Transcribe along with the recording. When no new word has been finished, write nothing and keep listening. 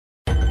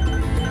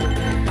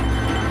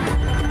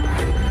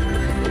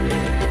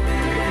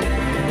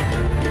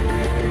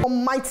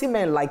mighty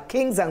men like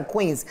kings and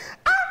queens.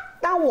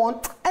 That one,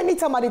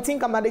 anytime I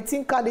think, I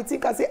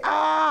say,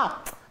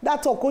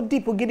 that talk go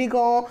deep, giddy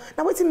go.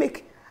 Now what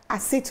make I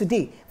say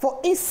today,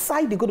 for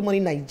inside the Good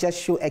Morning Naija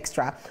show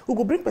extra, we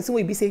go bring person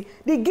where be say,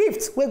 the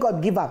gift where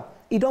God give am,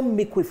 it don't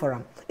make way for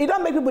him. It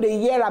don't make people they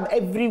hear him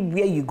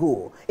everywhere you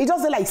go. It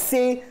just like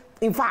say,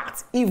 in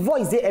fact, he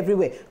voice there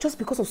everywhere, just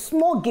because of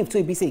small gift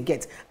where be say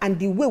get, and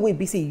the way we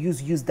be say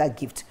use that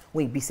gift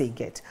where be say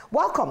get.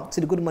 Welcome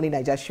to the Good Morning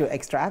Naija show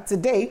extra.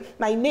 Today,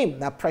 my name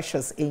na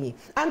Precious Enyi,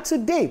 and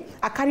today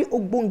I carry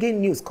ogbonge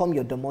news come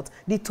your domot.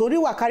 The tori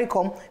I carry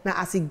come now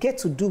as it get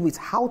to do with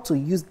how to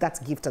use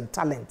that gift and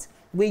talent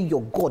where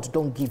your God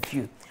don't give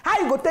you. How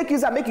you go take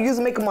use and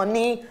make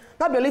money?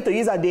 Not be only to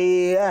use a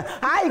day.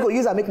 How you go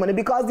use and make money?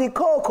 Because the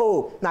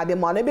cocoa, not the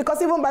money.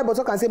 Because even Bible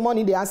talk and say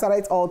money, the answer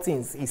right all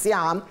things. You see,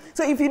 so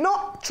if you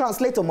not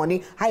translate to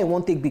money, how you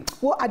won't take big.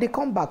 Well, they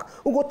come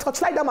back. We go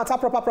touch like that matter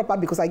proper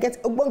because I get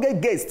a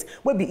guest.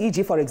 Will be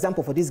EG, for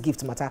example, for this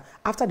gift matter.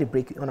 After the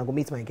break, I'm gonna go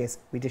meet my guest.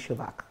 We just show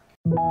back.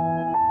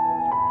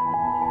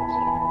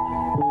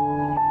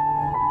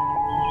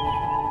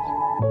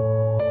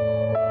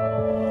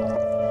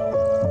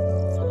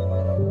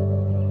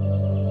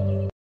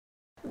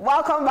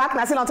 Welcome back.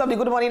 Now, still on top of the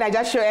Good Morning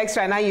Naija show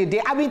extra. Now you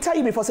did. I've been telling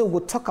you before, so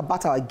we'll talk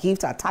about our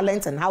gifts, our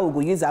talents, and how we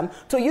will use them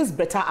to use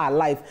better our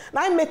life.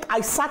 Now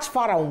I search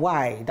far and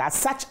wide. I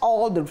search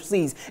all the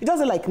seas. It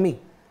doesn't like me.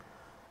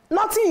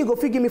 Nothing you go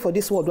figure me for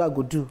this world what I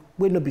go do.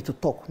 Wait no be to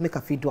talk. Make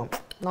a feed do.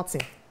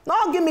 Nothing.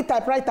 No give me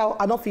typewriter.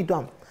 I don't feed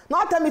do.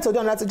 Not tell me to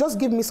do that. Just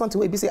give me something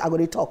where you say I go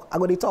to talk.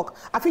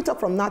 I feel talk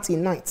from night till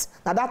night.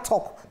 Now that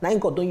talk, now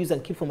God don't use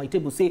and keep for my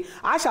table. Say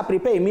I shall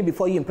prepare me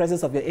before you in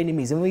presence of your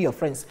enemies, even your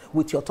friends,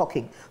 with your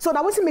talking. So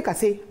now what you make I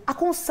say I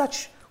can't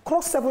search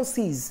cross 7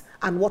 seas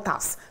and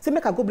waters. Say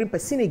make I go bring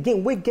person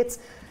again where get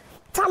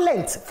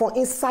talent for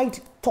inside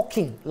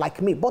talking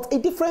like me, but a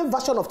different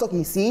version of talking.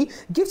 You see,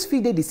 gifts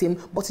feel the same,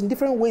 but in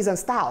different ways and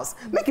styles.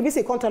 Make it be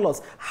say, tell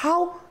us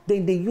how they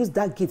use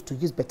that gift to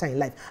use better in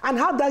life, and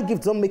how that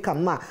gift don't make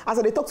them mad.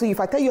 As they talk to you, if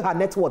I tell you her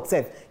net worth,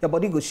 your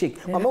body go shake.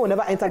 Yeah. Mama will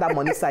never enter that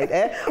money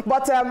side.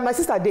 But my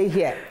sister day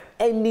here,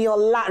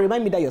 Eniola,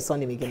 remind me that your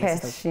son name again.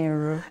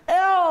 Keshinro.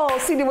 Oh,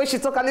 see the way she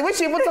talk and the way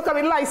she even talk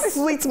and like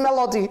sweet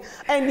melody.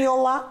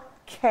 Eniola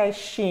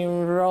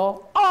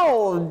Keshinro.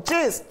 Oh,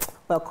 jeez,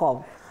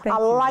 welcome. I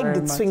like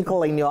the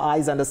twinkle in your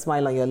eyes and the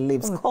smile on your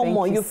lips. Come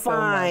on, you're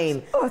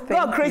fine.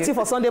 Not creative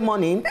for Sunday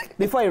morning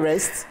before you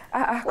rest.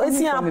 What's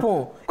the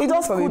happen? It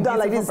does cool down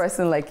like this.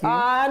 Person like you.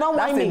 Don't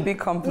That's mind me. A big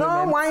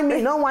compliment.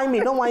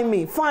 Don't mind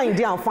me. Fine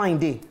day and fine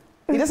day.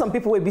 You know some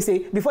people will be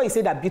say before you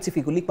say that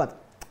beautiful, you go lick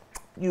but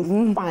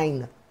you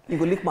fine. You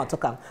go lick my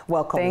talk.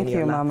 Welcome. Thank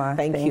you, Mama.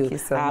 Thank you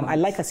so much. I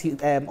like as you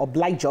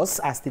oblige us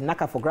as the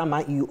Naka for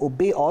Grammar. You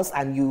obey us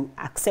and you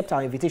accept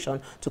our invitation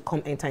to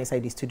come enter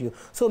inside the studio.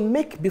 So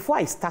before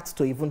I start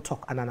to even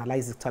talk and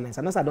analyze the talents,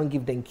 I know I don't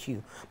give them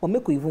cue, but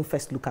make we even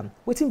first look at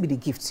what will be the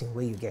gifts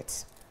where you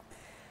get.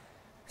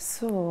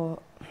 So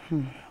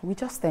we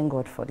just thank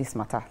God for this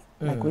matter.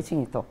 Like waiting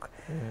you talk.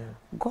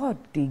 God,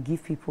 they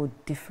give people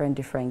different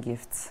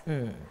gifts.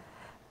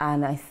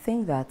 And I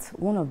think that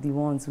one of the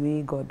ones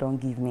where God don't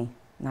give me.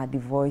 Now the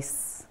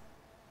voice,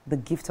 the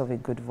gift of a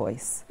good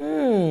voice.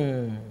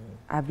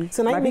 Abi,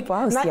 so now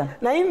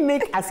you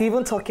make as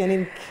even talking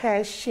in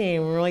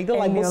Keshinro. You don't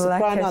like both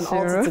soprano and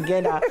alto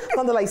together.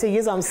 Kind of like say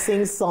yes, I'm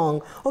sing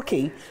song.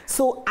 Okay,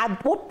 so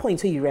at what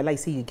point do you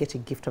realize you get a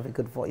gift of a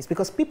good voice?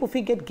 Because people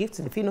feel get gifts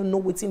and they feel don't know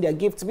what's in their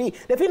gift to be.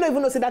 They feel not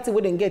even know say that's the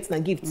way they get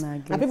a gift.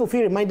 And people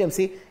feel remind them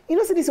say, you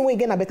know, say this is when you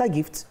get a better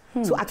gift.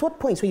 So at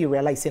what point do you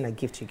realize saying a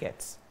gift you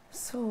get?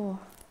 So.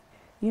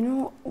 You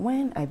know,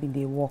 when I been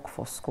they work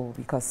for school,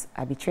 because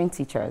I be trained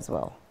teacher as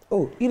well.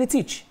 Oh, you dey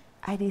teach?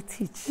 I dey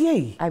teach.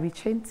 Yay. I be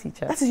trained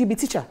teacher. That is you be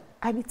teacher?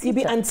 I be teacher. You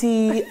be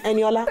Auntie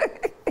Eniola?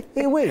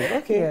 Hey, wait,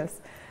 okay.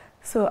 Yes.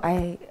 So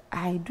I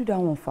do that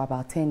one for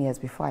about 10 years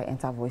before I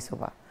enter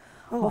voiceover.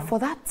 Oh. But for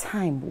that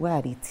time where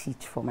I dey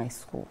teach for my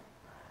school,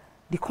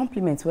 the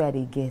compliments where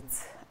they get,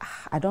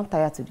 I don't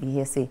tire to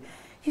hear say,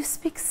 you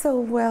speak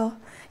so well,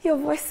 your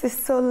voice is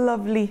so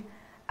lovely.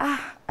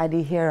 I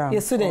did hear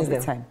your students all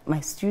the time.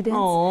 My students,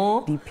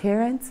 the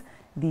parents,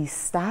 the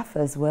staff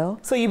as well.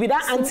 So you be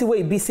that auntie where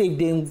you be safe,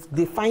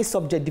 they find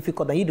subject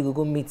difficult and you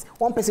go meet.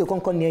 One person will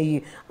come near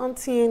you,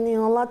 Auntie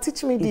Eniola,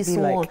 teach me this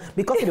one. Like,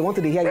 because they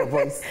wanted to hear your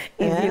voice.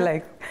 It'd be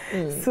like,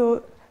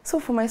 so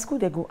for my school,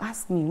 they go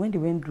ask me when they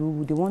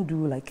want to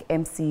do like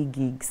MC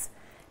gigs.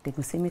 They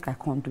go say, make I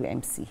can't do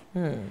MC.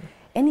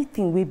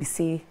 Anything where be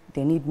say,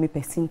 they need me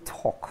person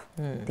talk.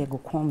 They go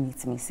come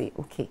meet me, say,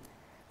 okay,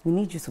 we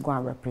need you to go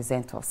and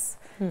represent us,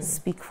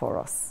 speak for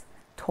us,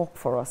 talk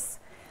for us.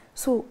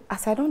 So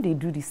as I don't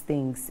do these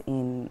things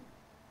in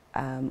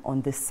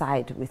on the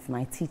side with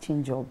my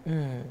teaching job,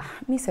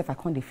 myself I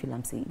can't feel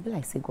I'm saying, it be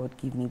like say God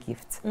give me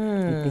gift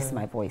with this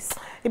my voice.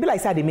 It be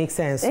like say they make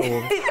sense. Like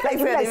it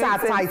be like say I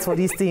tight for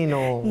this thing.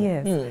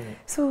 Yes.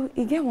 So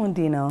again one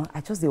day now,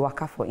 I just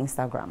work out for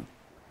Instagram.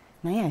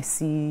 Now I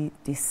see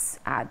this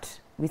ad,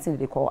 which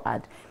they call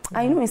ad.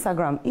 I know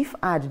Instagram, if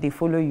ad they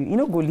follow you, you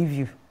know go leave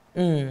you.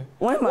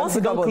 Once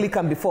you don't click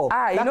them before,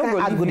 that you know kind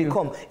of ad go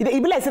come.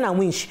 It be like saying a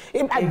winch.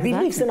 I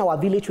believe saying our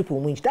village people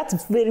winch.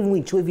 That's very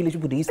winch where village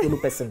people they use follow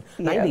person.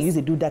 Now they use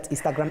to do that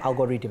Instagram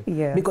algorithm.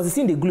 Because it's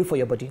in the glue for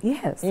your body.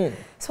 Yes.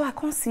 So I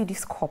can't see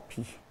this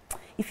copy.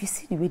 If you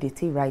see the way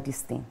they write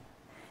this thing,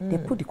 they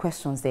put the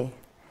questions there.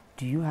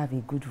 Do you have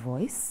a good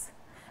voice?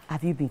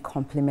 Have you been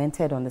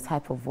complimented on the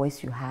type of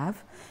voice you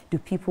have? Do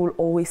people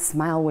always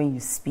smile when you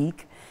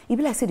speak? It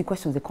be like say the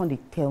questions they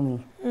tell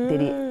me.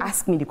 They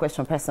ask me the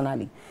question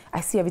personally.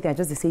 I see everything. I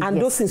just say and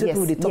yes, those things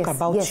people they talk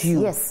about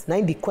you. Yes. Now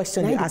the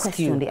question they ask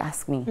you. They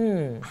ask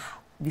me.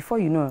 Before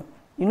you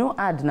know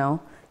ad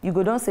now. You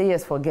go don't say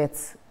yes,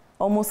 forget.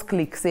 Almost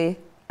click say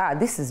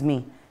this is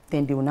me.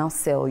 Then they will now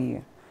sell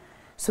you.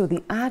 So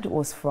the ad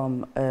was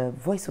from a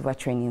voiceover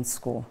training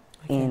school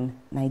in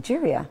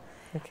Nigeria.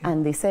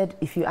 And they said,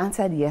 if you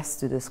answered yes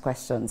to these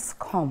questions,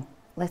 come,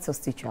 let us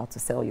teach you how to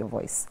sell your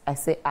voice. I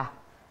say,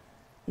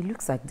 it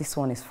looks like this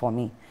one is for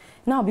me.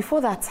 Now, before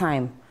that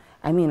time,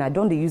 I mean, I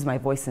don't use my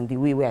voice in the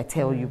way where I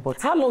tell you,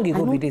 but... How long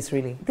ago did this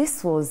really?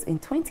 This was in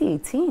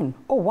 2018.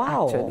 Oh,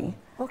 wow. Actually.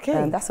 Okay.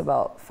 And that's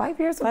about 5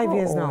 years ago. 5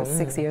 years now.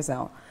 6 years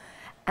now.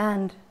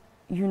 And,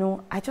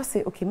 I just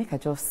say, okay, make I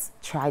just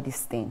try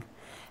this thing.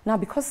 Now,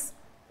 because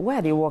where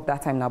they work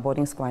that time in our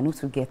boarding school, I know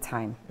to get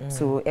time.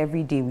 So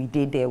every day we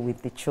did there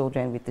with the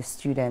children, with the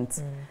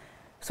students.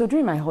 So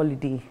during my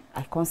holiday,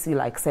 I can't see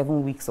like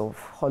 7 weeks of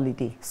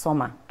holiday,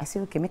 summer. I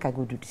say, okay, make I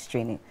go do this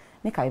training.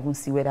 Make I even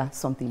see whether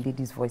something did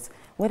this voice,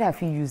 whether I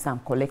feel use them,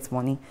 collect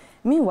money.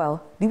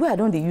 Meanwhile, the way I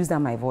don't use that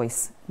my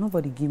voice,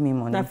 nobody give me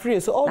money. Not free.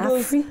 So all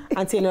those free.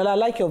 Auntie Eniola,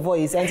 like your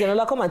voice. Auntie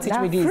Eniola, come and teach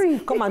me this. Free.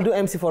 Come and do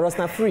MC for us.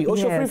 Not free. Oh,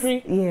 yes.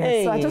 free. Yeah.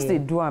 Hey. So I just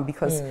did do them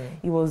because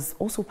it was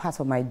also part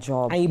of my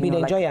job. And you been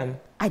enjoy them?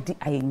 I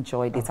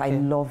enjoyed it. I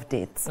loved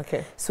it.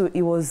 Okay. So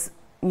it was,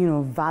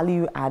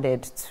 value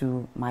added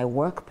to my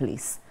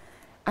workplace.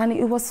 And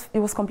it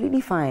was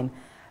completely fine.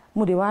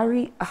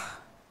 Modewari,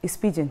 it's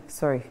pigeon.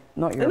 Sorry,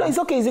 not your. No, it's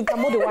okay. It's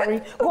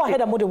Modewari. Go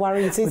ahead and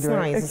Modewari. It's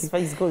nice.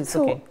 Okay. It's good. It's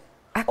so,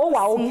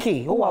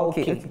 okay.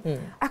 Okay.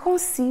 I can't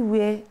see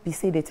where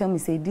they tell me,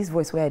 say, this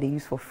voice where they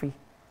use for free.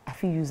 I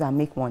feel use and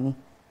make money.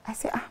 I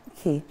say,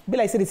 okay. Be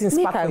like, say, this is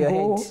spark for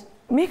your head.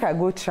 Make I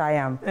go try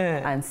them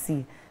and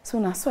see. So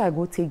now, I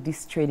go take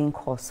this training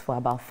course for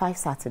about 5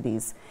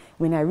 Saturdays.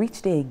 When I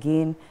reached there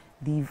again,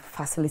 the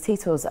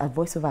facilitators at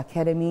Voiceover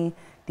Academy,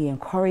 they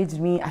encouraged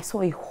me. I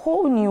saw a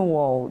whole new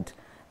world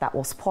that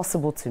was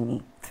possible to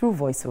me through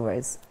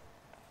voiceovers.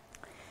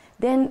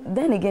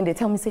 Then again, they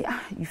tell me, say,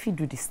 you feel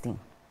do this thing.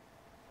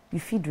 You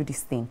feel do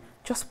this thing.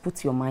 Just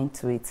put your mind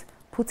to it.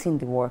 Put in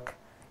the work.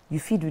 You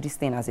feel do this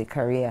thing as a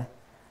career.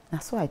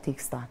 That's why I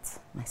take start,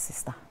 my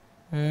sister.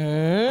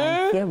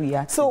 And here we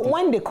are So today.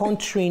 when they can't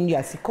train you,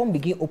 as you come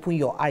begin open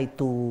your eye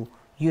to,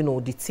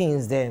 the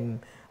things them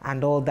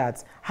and all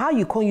that, how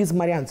you can't use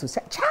Marian to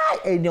say,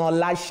 in your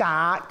life,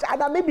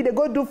 and maybe they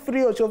go do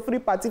free or show free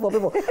party for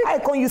people. I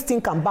can't use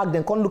think and back,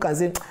 then can't look and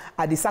say,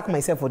 I sack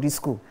myself for this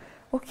school.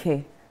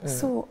 Okay.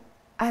 So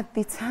at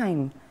the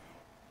time,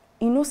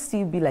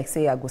 still be like,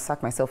 say, I go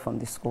sack myself from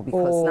the school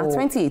because now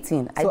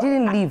 2018, so I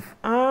didn't leave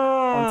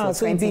until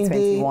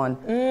 2021.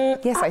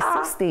 Yes, I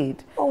still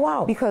stayed. Oh,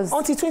 wow. Because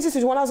until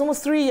 2021, that was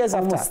almost 3 years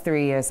after. Almost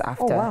 3 years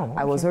after. Oh, wow. Okay.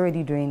 I was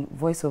already doing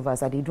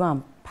voiceovers. I did do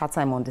them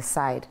part-time on the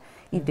side.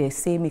 If they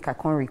say, make I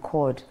can't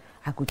record,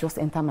 I could just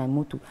enter my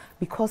motor.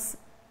 Because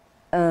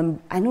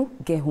I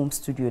don't get home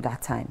studio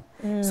that time.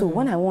 So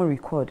when I want to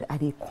record, I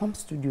dey come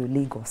studio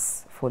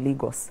Lagos for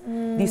Lagos.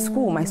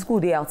 My school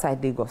they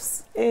outside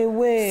Lagos.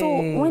 Away.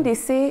 So when they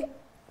say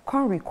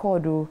can't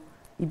record,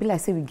 it be like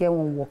say we get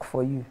one work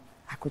for you.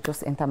 I could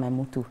just enter my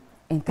motor,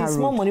 enter it's road.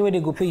 small money where they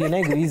go pay you, now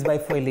you go use by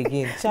foil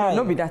again.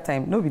 No be that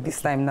time, no be this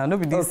time now, no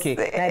be this. Okay,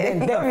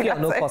 then feel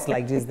no cost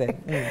like this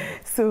then.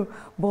 So,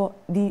 but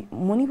the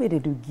money where they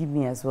do give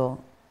me as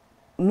well,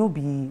 no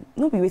be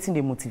waiting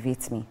they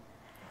motivate me.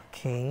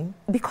 Okay.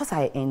 Because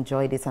I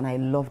enjoyed it and I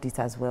loved it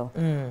as well.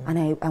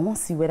 And I want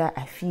to see whether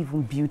I feel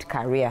even build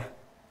career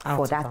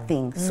for that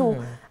thing.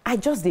 So I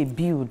just they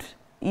build.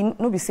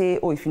 No be say,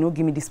 oh, if you no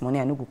give me this money,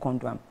 I no go come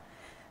do am.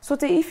 So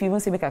if you even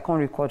say make I can't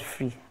record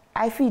free,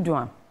 I feel do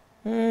am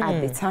at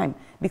the time.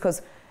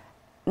 Because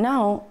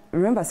now,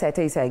 remember say I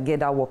tell you say I get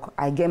that work,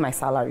 I get my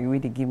salary where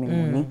they give me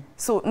money.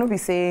 So no be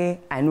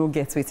say I no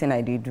get waiting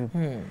I did do.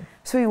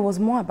 So it was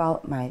more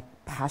about my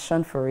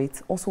passion for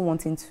it, also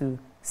wanting to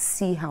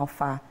see how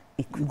far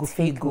it could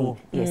take me.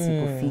 Yes,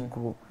 it could fit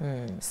go.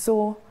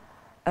 So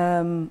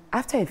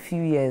after a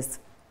few years,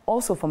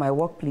 also for my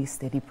workplace,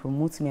 they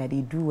promote me, I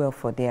did do well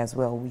for there as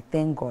well. We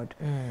thank God.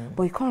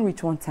 But it can't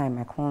reach one time,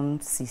 I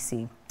can't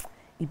say,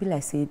 it be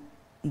like say,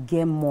 it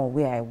get more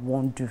where I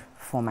want to do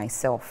for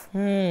myself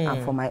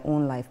and for my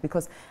own life.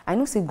 Because I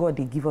know say God,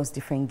 they give us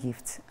different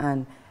gifts.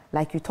 And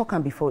like you talked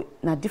on before,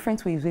 now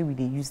different ways where we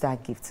they use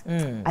that gift.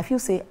 I feel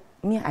say,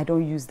 me, I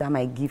don't use that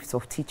my gifts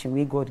of teaching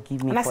where God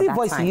give me. And I see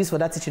voice you use for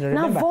that teaching.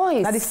 Remember? Now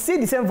voice. Now they say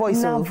the same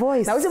voice. Now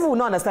voice. Now people will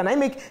not understand. I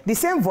make the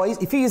same voice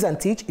if you use and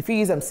teach, if you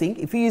use and sing,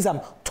 if you use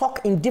and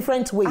talk in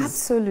different ways.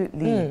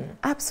 Absolutely,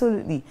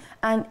 absolutely.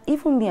 And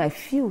even me, I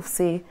feel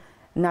say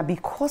Now,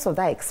 because of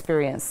that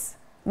experience,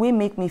 we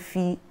make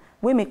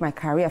my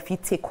career feel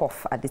take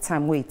off at the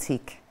time where it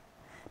take.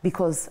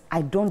 Because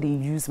I don't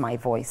use my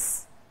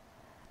voice.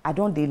 I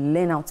don't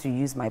learn how to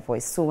use my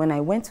voice. So when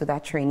I went to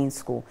that training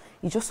school,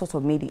 it just sort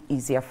of made it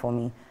easier for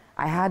me.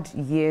 I had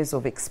years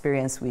of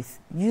experience with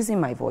using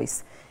my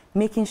voice,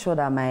 making sure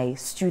that my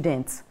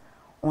students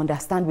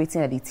understand what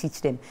they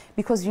teach them.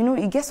 Because, you know,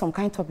 you get some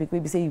kind of topic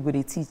where you say you go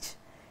to teach.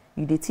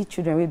 They teach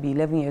children will be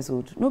 11 years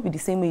old. Not be the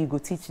same way you go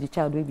teach the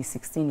child will be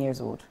 16 years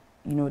old.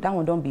 You know, that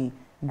one don't be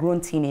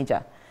grown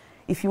teenager.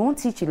 If you want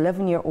to teach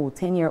 11-year-old,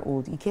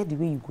 10-year-old, you get the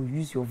way you go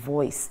use your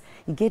voice.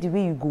 You get the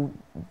way you go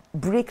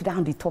break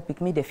down the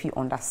topic, make them feel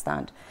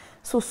understand.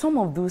 So some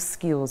of those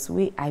skills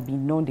where I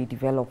been known they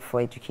develop for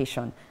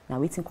education, now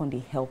waiting can they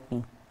help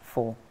me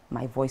for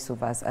my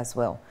voiceovers as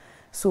well.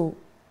 So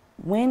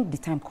when the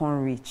time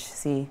can't reach,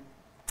 say,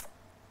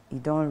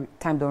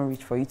 time don't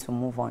reach for you to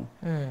move on.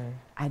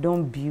 I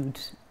don't build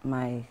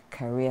my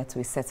career to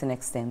a certain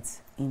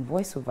extent in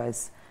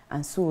voiceovers,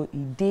 and so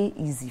it day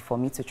easy for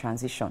me to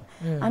transition.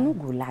 I no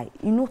go lie,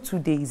 you know, 2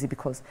 days easy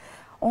because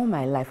all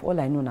my life, all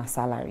I know na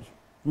salary.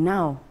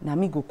 Now, na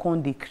me go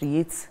con they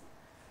create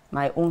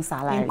my own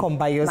salary. Income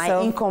by yourself.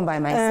 My income by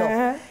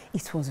myself.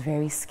 It was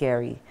very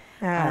scary,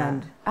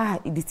 and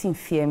the thing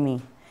fear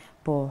me.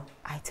 But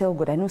I tell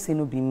God, I know say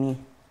no be me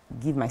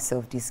give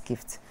myself this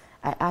gift.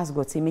 I ask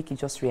God, say, make it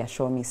just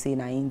reassure me, say,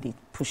 na they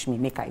push me,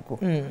 make I go.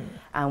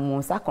 And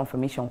once that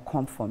confirmation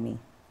come for me,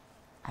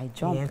 I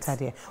jumped. You entered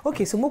there.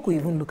 Okay, so Moko,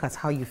 even look at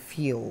how you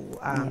feel,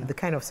 the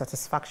kind of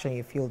satisfaction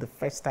you feel the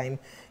first time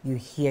you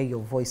hear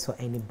your voice for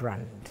any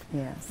brand.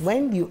 Yes.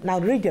 When you, now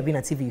already you've been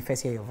at TV, you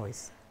first hear your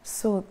voice.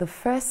 So the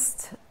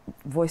first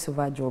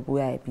voiceover job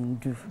where I've been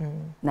do,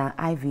 now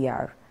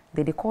IVR,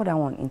 they call that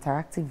one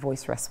interactive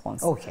voice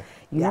response. Okay.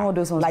 You know all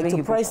those ones like where to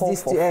you press call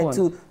this for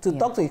to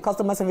talk to your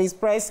customer service,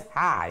 press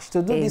hash,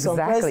 to do this on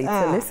press.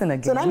 To listen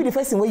again. So that be the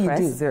first thing what you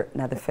do.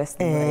 Now the first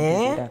thing where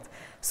I do that.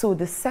 So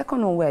the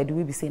second one where I do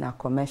we be saying a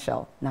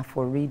commercial, now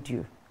for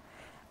radio.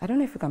 I don't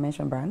know if you can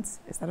mention brands.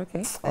 Is that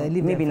okay?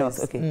 Maybe not.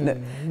 Okay.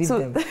 No. Leave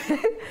them.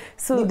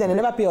 So leave them. They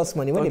never pay us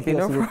money. When they pay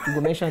us, we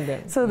go mention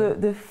them. So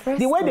the first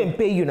the way they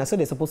pay you now, so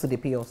they're supposed to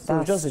pay us. So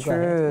that's just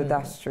true.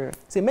 That's true.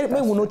 So maybe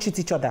we not cheat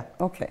each other.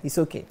 Okay. It's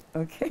okay.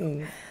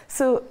 Okay.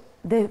 So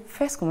the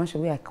first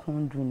commercial where I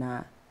can't do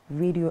now,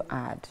 radio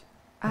ad.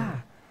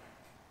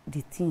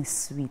 The thing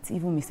sweet.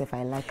 Even myself,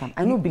 I like them.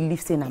 I don't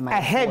believe saying I'm my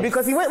head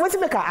because what you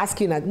make her ask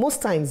you that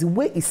most times the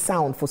way it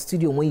sound for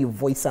studio when you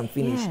voice and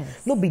finish,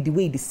 not be the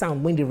way the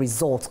sound when the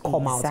results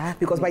come out.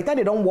 Because by the time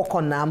they don't work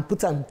on them, put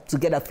them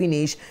together,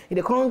 finish,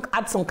 they can't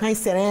add some kind of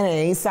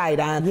serene inside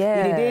and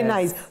they're very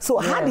nice. So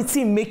how did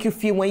it make you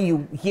feel when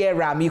you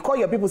hear you call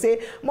your people say,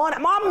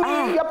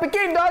 Mommy, your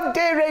picking don't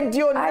day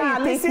radio now.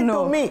 Listen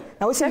to me.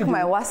 Now check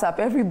my WhatsApp.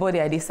 Everybody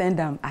I send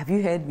them. Have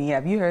you heard me?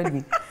 Have you heard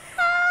me?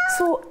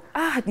 So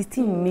the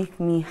thing make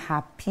me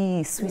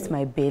happy, sweet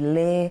my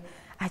belly.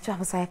 I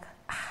was like,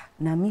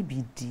 now me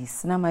be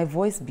this, now my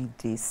voice be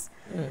this.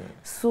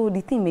 So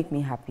the thing make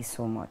me happy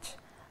so much.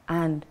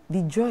 And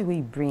the joy we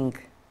bring,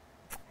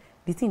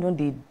 the thing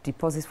don't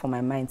deposit for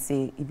my mind,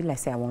 say, it be like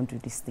say I want to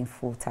do this thing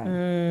full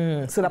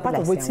time. So the part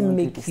of waiting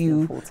make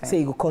you say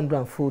you go come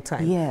do full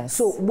time. Yes.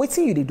 So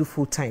waiting you they do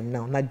full time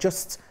now, not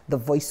just the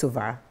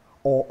voiceover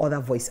or other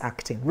voice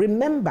acting.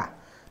 Remember,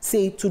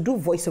 say to do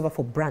voiceover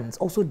for brands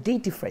also they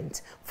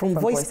different from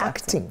voice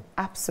acting.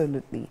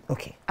 Absolutely.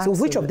 Okay. Absolutely.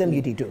 So which of them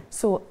you did do?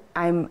 So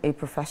I'm a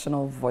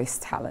professional voice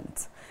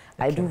talent.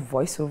 Okay. I do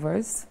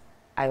voiceovers.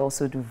 I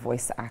also do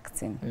voice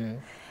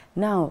acting.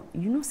 Now,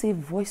 you know, say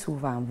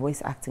voiceover and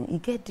voice acting, you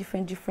get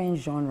different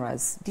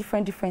genres,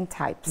 different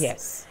types.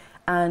 Yes.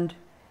 And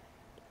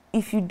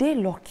if you dey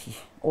lucky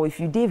or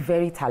if you dey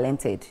very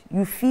talented,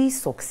 you feel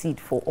succeed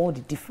for all the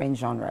different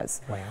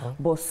genres. Wow.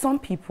 But some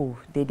people,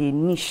 they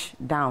niche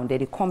down,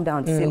 they come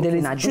down to say,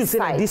 okay, now this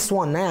side. This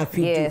one, now I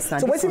feel yes, do.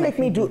 So what make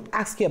me do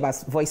ask you about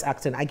voice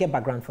acting? I get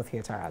background for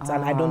theatre arts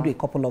and I don't do a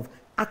couple of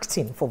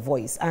acting for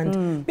voice.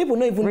 And people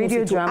don't even radio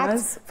know to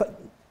dramas? act for,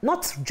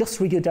 not just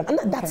radio drama.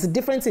 And that's a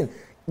different thing.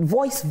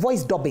 Voice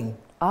dubbing.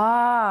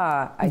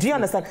 Do you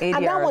understand? ADRs.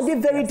 And that one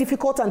is very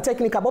difficult and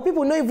technical, but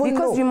people don't even know.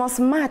 Because you must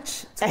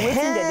match to that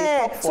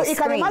they talk for so you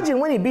can imagine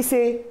when it be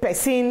say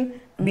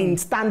person being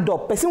stand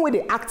up, person where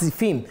they act the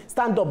film,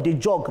 stand up, they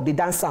jog, they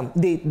dance,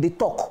 they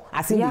talk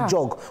as in they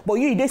jog. But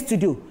you in the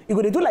studio, you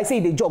go to do like say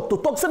they jog to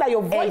talk so that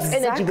your voice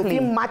energy will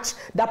feel match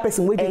that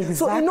person with it.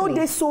 So you know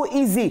they're so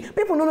easy.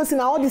 People don't know see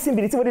now all this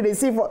ability what they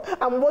see for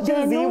I'm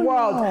watching the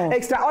world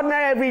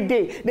extraordinary every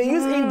day. They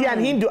use Indian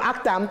Hindu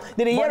act them,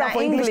 they hear them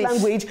for English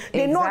language.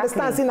 They don't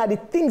understand saying that the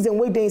things and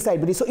way they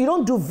inside. But so you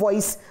don't do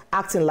voice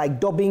acting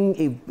like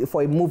dubbing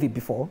for a movie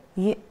before.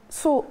 Yeah.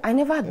 So I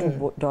never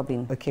do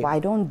dubbing. Okay. But I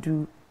don't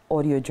do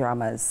audio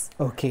dramas.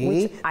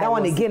 Okay. That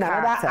one again,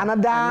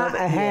 another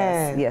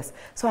yes.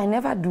 So I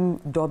never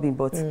do dubbing,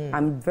 but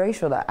I'm very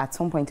sure that at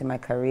some point in my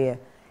career,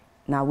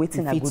 now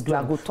waiting I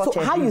go touch.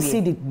 So how you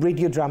see the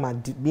radio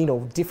drama, you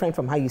know, different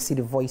from how you see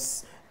the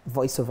voice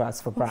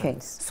voiceovers for brands. Okay.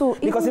 So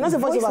because you know the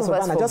voiceovers for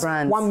brands are just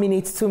brands. 1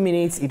 minute, 2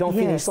 minutes, you don't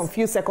finish, some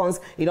few seconds,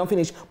 you don't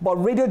finish. But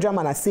radio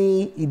drama, I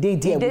say, you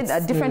did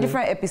a different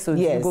episodes.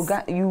 Yes.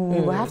 You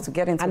will have to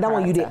get into and that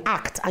one you they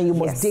act and you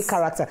must take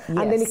character. Yes.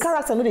 And then the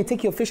character, no, they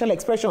take your facial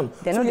expression.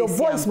 So your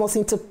voice must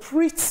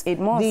interpret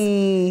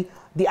the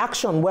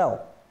action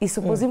well. It's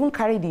supposed to even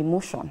carry the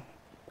emotion.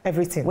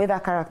 Everything. Where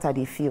that character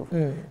they feel.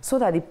 So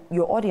that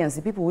your audience,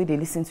 the people where they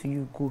listen to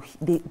you,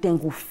 then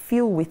go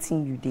feel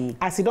waiting you they.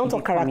 As you don't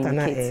talk character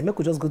now, make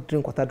we just go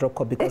drink water drop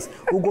cup because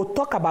we'll go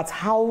talk about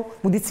how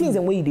with the things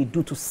and what they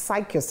do to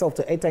psych yourself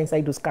to enter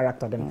inside those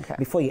characters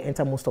before you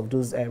enter most of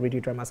those radio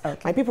dramas.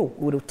 Okay. My people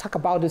will talk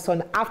about this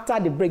one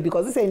after the break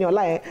because this is in your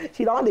life.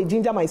 She don't want the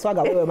ginger my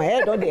swagger where my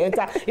head don't they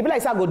enter. It be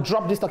like I go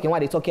drop this talking while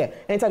they talk here.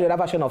 Enter the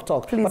other version of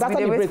talk. Please, but after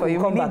the break we'll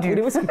come back.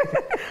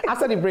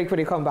 After the break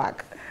we'll come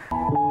back.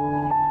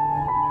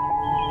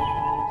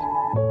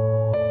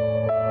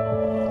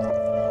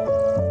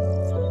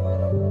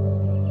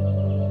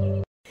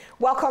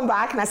 Welcome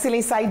back. Now still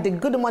inside the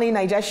Good Morning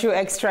Naija Show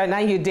Extra. Now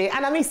you day.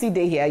 And I may see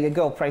day here, your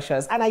girl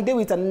Precious. And I did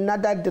with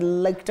another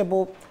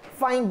delectable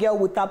fine girl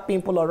without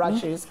pimple or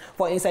rashes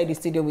for inside the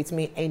studio with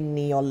me,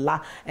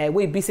 Eniola.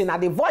 We be saying now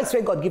the voice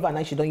where God give her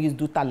and she don't use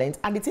do talent.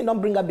 And the thing don't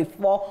bring her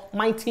before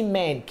mighty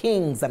men,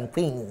 kings and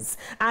queens.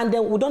 And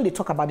then we don't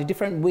talk about the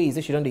different ways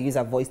that she don't use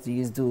her voice to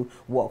use do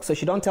work. So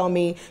she don't tell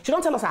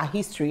us her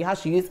history, how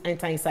she used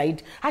enter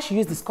inside, how she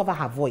used discover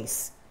her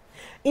voice.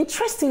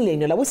 Interestingly,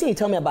 Eniola, we see you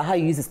tell me about how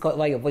you use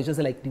discover your voice, just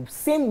like the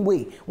same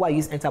way why I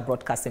use enter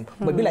broadcasting,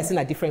 but be like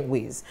saying different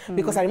ways.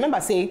 Because I remember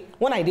say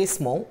when I did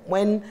small,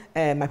 when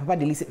my papa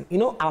they listen, you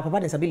know, our papa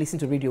they sabi listen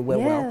to radio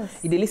well.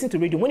 If they listen to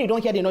radio, when you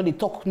don't hear, they know they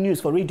talk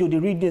news for radio, they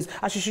read news.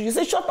 And she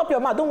say, shut up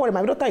your mouth, don't worry,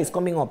 my daughter is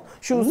coming up.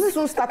 She'll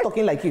soon start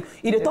talking like you.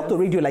 If they talk to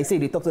radio, like say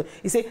they talk to,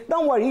 you say,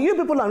 don't worry, you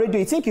people on radio,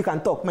 you think you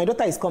can talk, my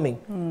daughter is coming.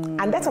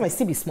 And that time I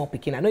still be small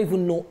picking, I don't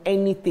even know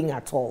anything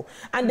at all.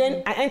 And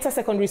then I enter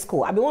secondary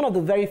school. I've been one of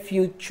the very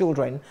few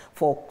children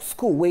for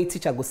school where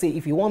teacher go say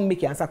if you want to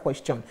make you answer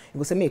question, you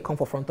go say may come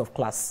for front of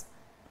class,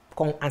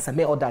 come answer,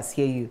 may others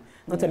hear you.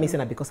 Not tell me saying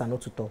that because I know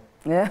to talk.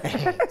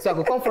 So I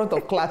go come front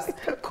of class,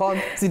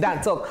 come sit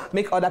down talk,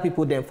 make other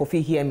people then for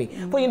feel hear me.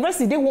 For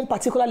university, they one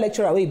particular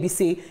lecturer where be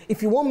say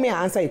if you want me to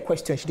answer a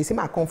question, she say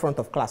I come front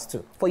of class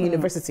too for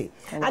university.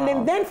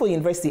 And then for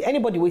university,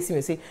 anybody will see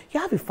me say you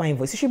have a fine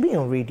voice, you should be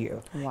on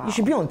radio, you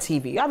should be on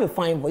TV, you have a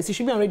fine voice, you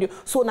should be on radio.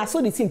 So now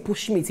so the team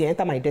push me to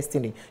enter my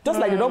destiny, just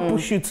like they don't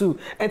push you to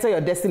enter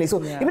your destiny.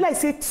 So even like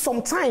say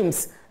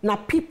sometimes now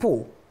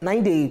people now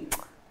they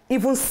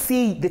even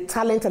see the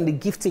talent and the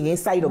gifting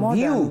inside of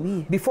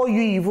you before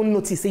you even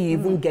notice, say you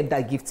even get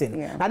that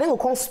gifting. And then we'll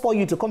come spoil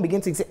you to come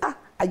begin to say,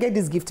 I get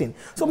this gifting.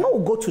 So now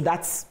we'll go to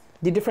that,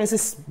 the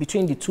differences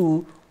between the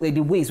two, the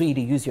ways where you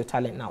use your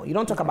talent now. You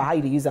don't talk about how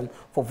you use them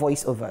for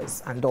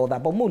voiceovers and all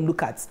that, but more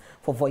look at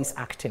for voice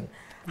acting.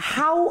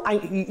 How,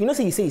 you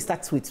say you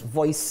start with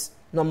voice,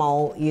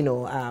 normal,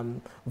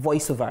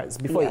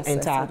 voiceovers before you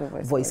enter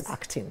voice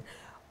acting.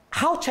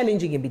 How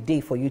challenging it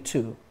be for you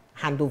to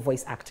handle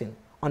voice acting?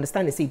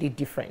 Understand they say they're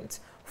different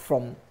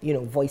from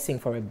voicing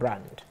for a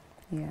brand.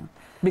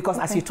 Because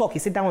as you talk, you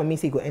sit down with me,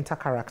 say you go enter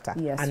character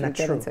and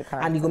natural,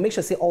 and you go make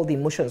sure say all the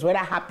emotions, whether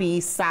happy,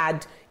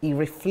 sad, it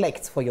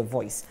reflects for your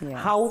voice.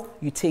 How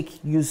you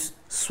use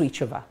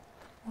switch over.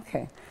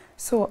 Okay,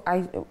 so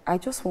I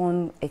just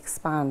want to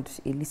expand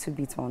a little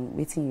bit on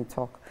waiting you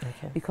talk,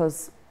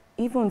 because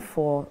even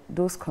for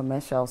those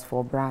commercials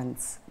for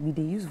brands, we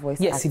they use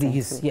voice acting.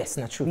 Yes,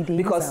 not true.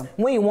 Because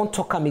when you want to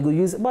talk, you go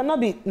use, but not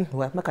be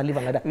well, make a live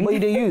another. But you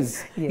they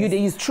use, you they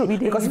use true.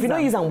 Because if you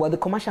don't use them well, the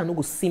commercial no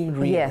go seem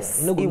real.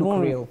 Yes, no go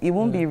look real. It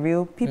won't be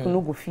real. People no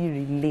go feel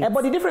relate.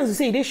 But the difference is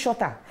say they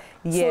shorter.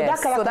 So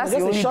that character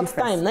just a short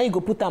time. Now you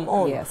go put them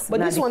on. Yes. But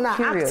this one now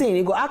acting,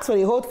 you go act for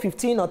the whole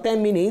 15 or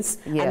 10 minutes,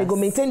 and you go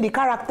maintain the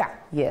character.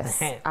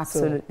 Yes,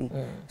 absolutely.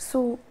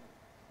 So,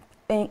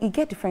 you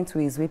get different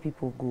ways where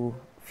people go.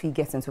 If you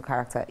get into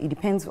character, it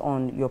depends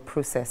on your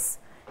process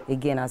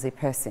again as a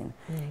person.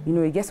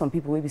 You get some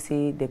people where we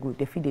say they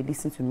feel they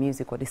listen to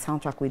music or the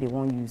soundtrack where they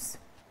won't use,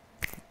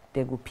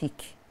 they go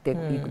pick, they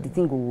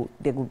go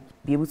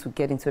be able to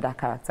get into that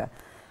character.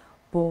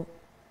 But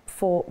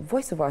for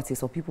voiceover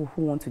artists or people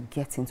who want to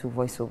get into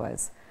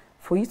voiceovers,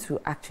 for you to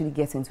actually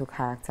get into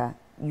character,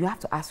 you have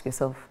to ask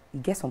yourself,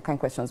 you get some kind of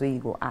questions where you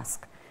go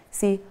ask,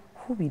 say,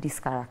 who be this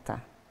character?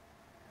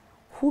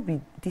 Who be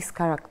this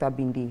character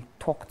being they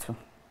talk to?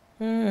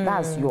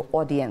 That's your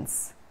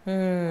audience.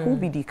 Who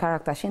be the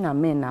character? She na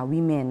men, na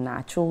women,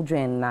 na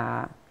children,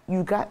 na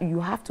you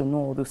have to know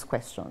all those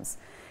questions.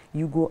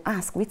 You go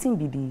ask, waiting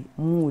be the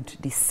mood,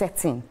 the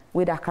setting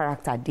where that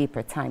character day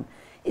per time.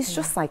 It's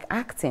just like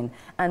acting.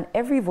 And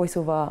every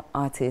voiceover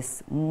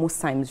artist, most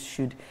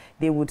times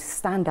they would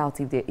stand out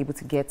if they're able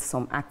to get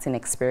some acting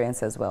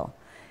experience as well.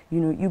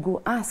 You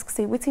go ask,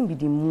 say, waiting be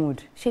the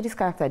mood. She this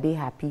character they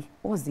happy.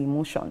 What's the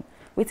emotion?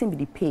 Waiting be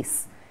the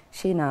pace.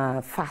 She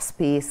na fast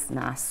pace,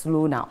 na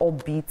slow, na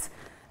upbeat.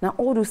 Now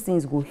all those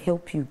things will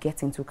help you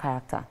get into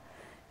character.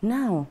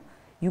 Now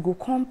you go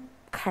come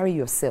carry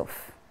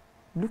yourself,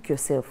 look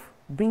yourself,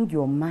 bring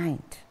your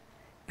mind,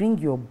 bring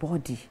your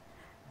body,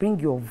 bring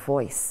your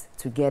voice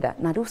together.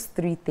 Now those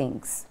three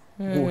things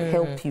will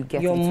help you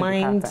get into the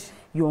character.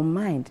 Your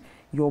mind,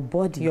 your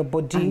body,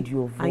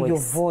 and your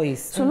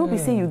voice. So no be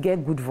say you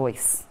get good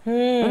voice.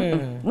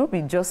 No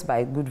be just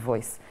by good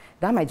voice.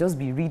 That might just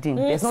be reading.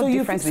 There's no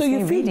difference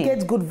between reading. So you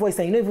get good voice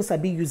and you know even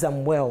sabi use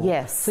them well.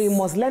 Yes. So you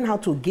must learn how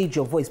to gauge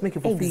your voice, make you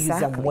feel use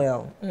them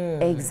well.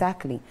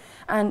 Exactly.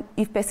 And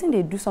if person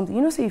they do something,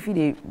 you know, say if you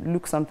they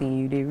look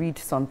something, they read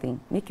something,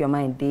 make your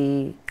mind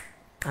they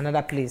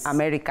another place.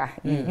 America.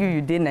 You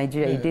did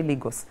Nigeria, you did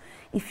Lagos.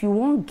 If you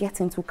won't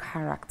get into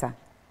character,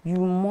 you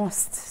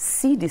must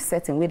see the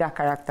setting where that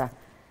character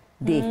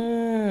they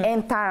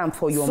enter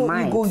for your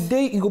mind. So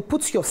you go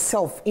put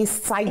yourself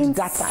inside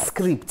that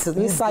script,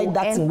 inside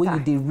that thing where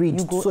you read,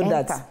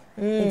 that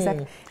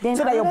exactly. Then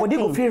so that your body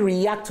will feel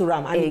react to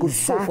them and it go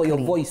show for your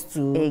voice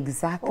to.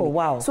 Exactly. Oh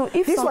wow. So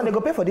if this one they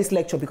go pay for this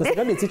lecture because they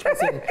don't teach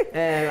person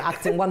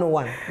acting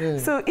 101.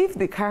 So if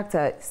the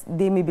character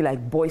they may be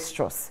like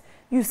boisterous,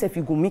 you say if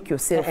you go make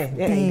yourself big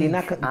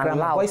and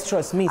loud.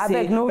 Boisterous me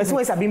say person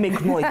wey sabi make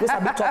noise, wey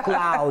sabi talk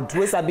loud,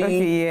 wey sabi.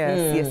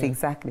 Yes,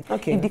 exactly.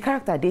 Okay. If the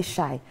character they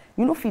shy,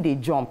 you know if they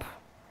jump,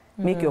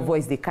 make your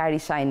voice they carry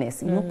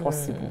shyness, you know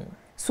possible.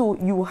 So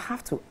you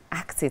have to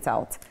act it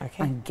out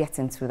and get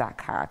into that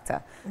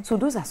character. So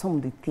those are some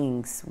of the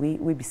things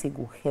we be say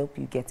will help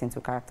you get into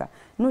character.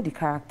 Know the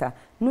character,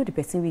 know the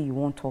person where you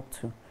want to talk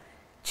to.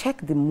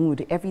 Check the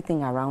mood,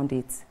 everything around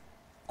it.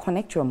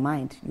 Connect your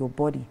mind, your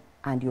body,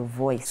 and your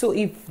voice. So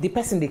if the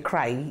person they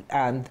cry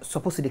and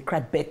supposed to they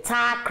cry, better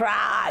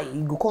cry.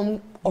 You go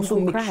come also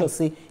make sure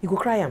say you go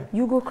cry am.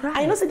 You go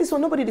cry. I know say this one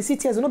nobody they see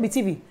tears, no be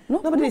TV.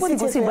 Nobody they see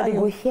tears, but they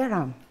go hear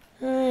them.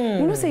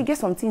 You know say you get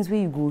some things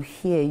where you go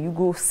hear, you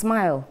go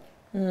smile.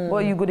 But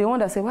you go the one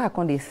that say why I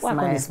can't they smile?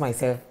 Why I can't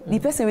myself? The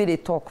person where they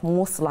talk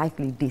most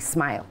likely they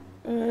smile.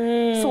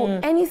 So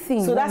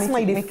anything. So that's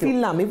why they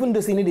feel them, even though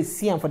you need to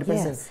see them for the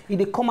person. If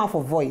they come out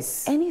for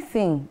voice.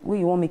 Anything where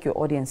you want to make your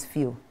audience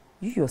feel.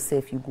 You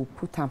yourself, you go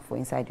put time for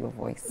inside your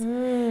voice.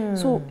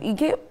 So you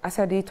get, as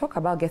I talk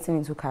about getting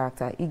into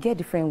character, you get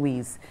different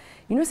ways.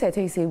 You know, so I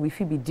tell you, say we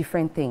feel be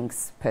different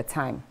things per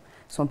time.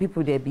 Some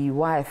people they be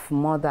wife,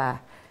 mother,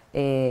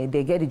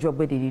 they get the job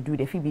where they do.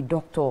 They feel be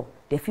doctor.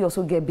 They feel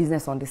also get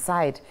business on the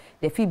side.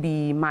 They feel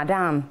be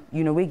madam.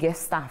 You know, we get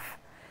staff.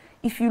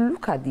 If you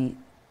look at the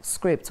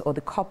script or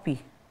the copy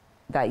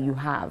that you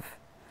have,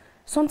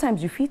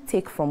 sometimes you feel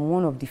take from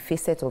one of the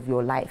facets of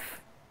your life.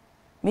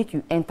 Make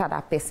you enter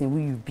that person who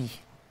you be.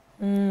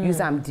 Use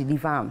them,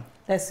 deliver them.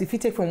 Yes, if you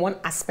take from one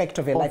aspect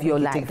of your life, you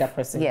take that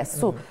person. Yes,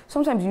 so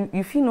sometimes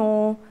you feel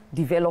no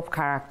develop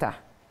character.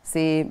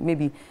 Say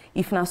maybe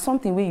if now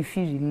something where you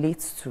feel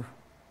relates to,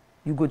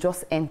 you go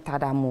just enter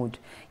that mode.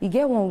 You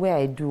get one where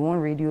I do one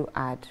radio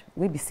ad,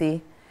 where they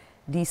say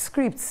the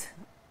script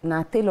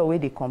na tailor where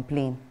they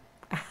complain.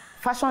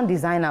 Fashion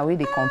designer where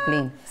they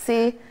complain.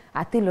 Say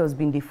a tailor's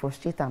been they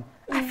frustrate them.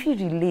 I feel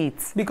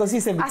relate. Because he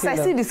said as I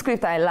see the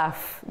script, I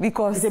laugh.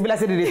 Because he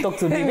said they talk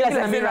to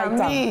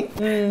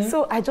me.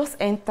 So I just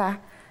enter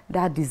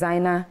that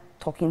designer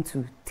talking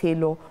to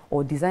tailor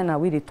or designer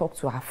where they talk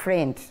to her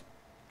friend.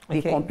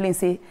 They complain,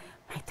 say,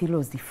 my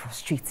tailors, they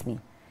frustrate me.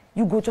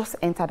 You go just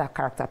enter that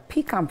character.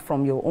 Pick up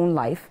from your own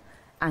life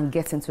and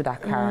get into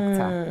that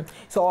character.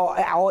 So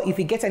or if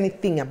you get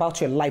anything about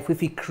your life,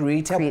 if you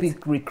help you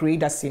recreate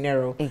that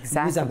scenario.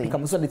 Exactly.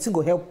 So the thing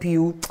will help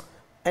you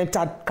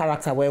enter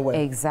character well.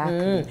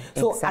 Exactly.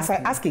 So as I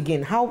ask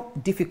again, how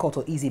difficult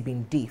or easy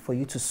been for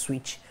you to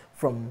switch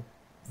from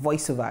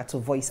voiceover to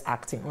voice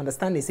acting?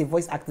 Understand they say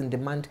voice acting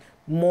demand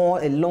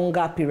a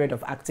longer period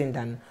of acting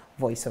than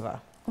voiceover.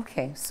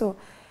 Okay, so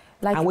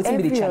like and what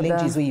be the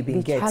challenges where you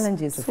been get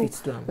challenges to fit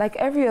to them? Like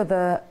every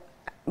other,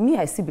 me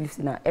I still believe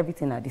in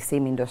everything at the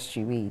same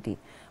industry where you did.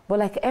 But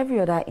like every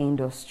other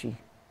industry,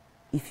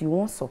 if you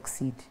want to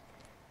succeed,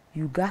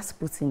 you guys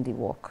put in the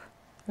work.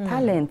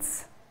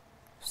 Talents.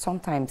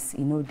 Sometimes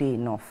they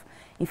enough.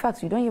 In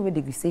fact, you don't hear where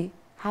they say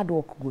hard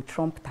work go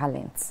trump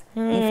talents.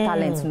 If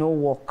talents no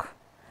work.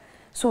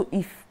 So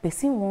if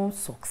person won't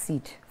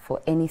succeed for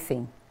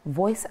anything,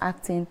 voice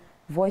acting,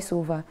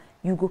 voiceover,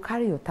 you go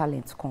carry your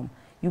talents come.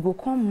 You go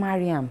come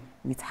marry them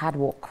with hard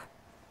work.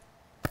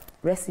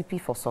 Recipe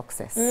for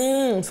success.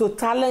 So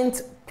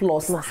talent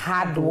plus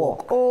hard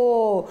work.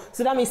 Oh,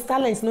 so that means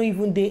talent's not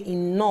even there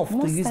enough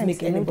to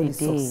make anybody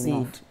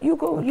succeed. You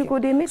go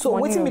they make so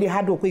money. So what's the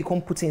hard work where you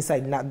can put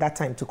inside that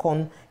time to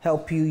come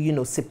help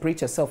you,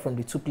 separate yourself from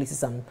the two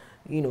places and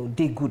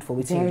they good for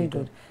what you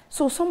do.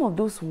 So some of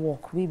those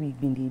work we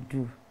been they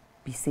do,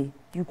 be say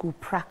you go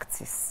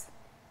practice.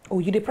 Oh,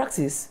 you they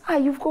practice?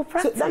 You go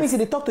practice. So that means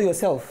you talk to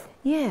yourself.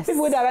 Yes.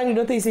 People that around you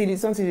don't think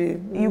it's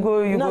something. You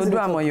go do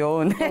them on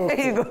your own.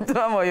 Okay. You go do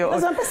them on your own.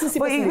 Some person see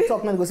person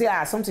talk now, go say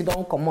something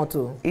don't come out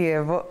too.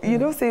 Yeah, but you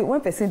don't say when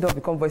person don't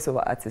become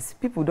voiceover artist,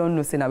 people don't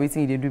know say now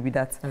waiting they do with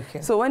that.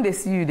 Okay. So when they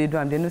see you, they do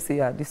and they know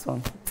say this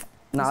one.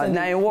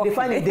 Now you work. They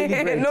find it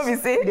daily bread. No, we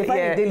say they find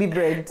it daily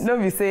bread. No,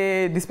 we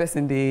say this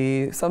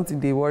person something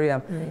they worry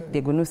them.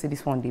 They go no say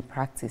this one they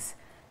practice.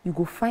 You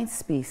go find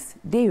space.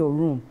 They your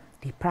room.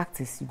 they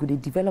practice, you go they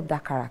develop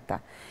that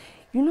character.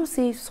 You know,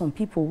 say some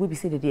people will be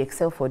say that they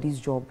excel for this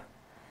job.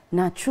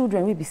 Now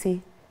children will be say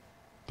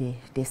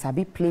they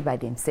sabi play by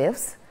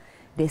themselves.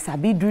 They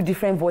sabi do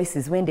different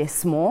voices when they're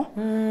small.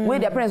 Where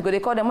their parents go, they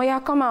call them, oh yeah,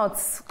 come out,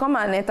 come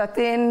and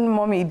entertain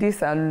mommy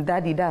this and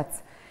daddy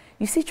that.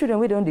 You see children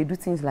where they do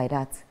things like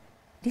that,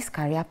 this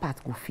career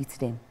path will fit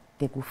them.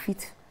 They go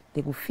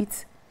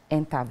fit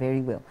enter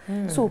very well.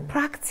 So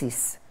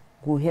practice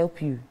will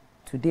help you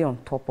to be on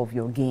top of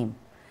your game.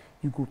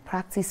 You go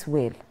practice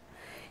well.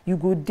 You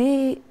go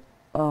day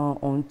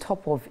on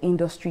top of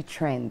industry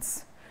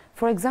trends.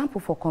 For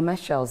example, for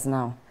commercials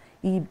now,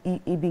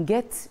 it been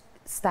get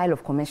style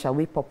of commercial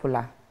way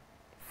popular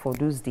for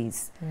those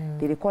days.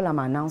 They call them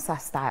announcer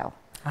style.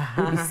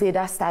 They say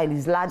that style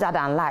is larger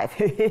than life.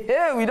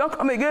 We don't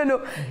come again.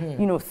 No.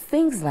 You know,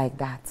 things like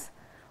that.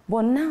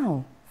 But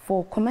now,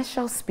 for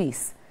commercial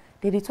space,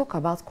 they talk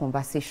about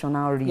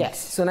conversational reach.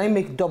 Yes, so now you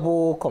make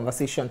double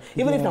conversation.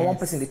 Even if now one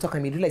person they talk,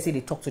 and you do like say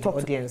they talk to the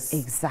audience.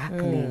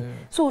 Exactly.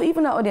 So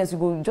even that audience,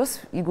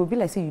 you go be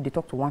like say they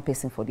talk to one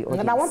person for the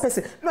audience. Now one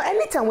person. No,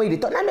 anytime where they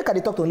talk, now make they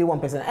talk to only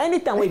one person.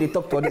 Anytime where they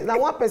talk to audience, now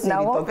one person they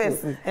talk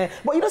to.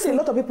 But you know, say a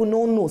lot of people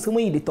know. So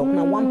when they talk,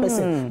 now one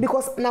person,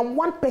 because now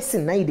one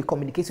person now they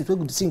communicate with,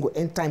 we go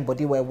enter in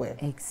body well.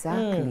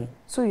 Exactly.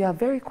 So you are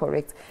very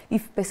correct.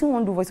 If person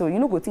want to do voiceover, you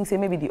know, go think say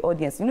maybe the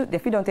audience. You know,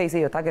 if you don't tell you say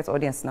your target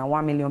audience now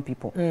 1 million people.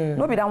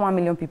 No be that 1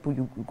 million people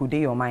you go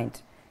there your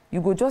mind. You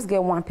go just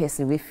get one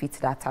person who fit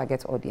that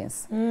target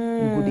audience. You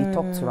go they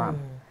talk to them.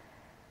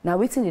 Now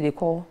waiting they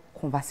call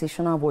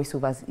conversational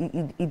voiceovers.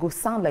 It go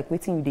sound like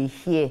waiting you they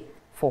hear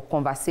for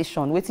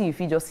conversation. Waiting you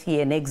feel just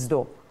hear next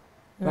door.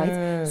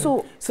 Right?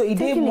 So it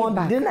didn't more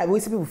then like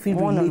waiting people feel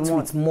relate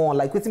with more,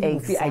 like waiting people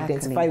feel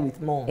identify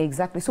with more.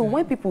 Exactly. So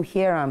when people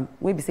hear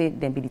we say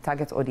them be the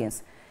target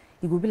audience,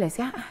 it will be like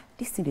say,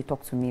 this thing they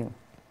talk to me.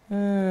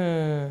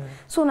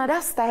 So now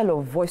that style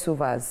of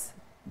voiceovers,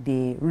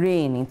 they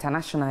reign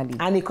internationally.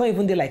 And they can't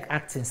even do like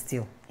acting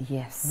still.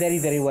 Yes. Very,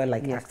 very well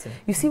like acting.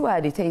 You see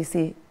why they tell you,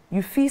 say,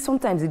 you feel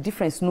sometimes the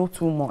difference not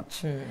too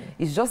much.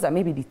 It's just that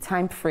maybe the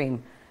time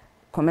frame,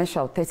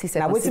 commercial, 30 seconds,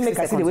 now, 60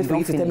 seconds, they wait for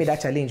you to tell me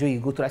that challenge where you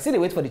go through. I say they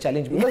wait for the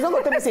challenge. Because don't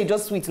go tell me say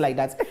just sweet like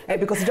that.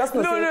 Because you just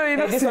know say,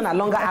 this one a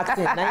longer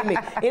acting. Now you make.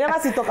 You never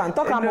see talk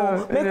and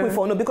more. Make we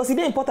for no. Because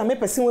it's important, make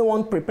person we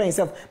want prepare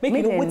himself. Make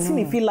you know what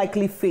me feel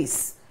likely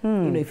face. You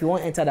know, if you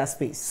want to enter that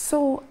space.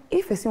 So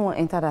if person want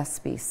to enter that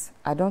space,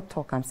 I don't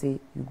talk and say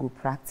you go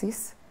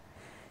practice.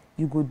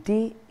 You go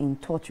day in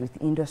touch with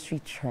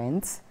industry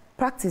trends.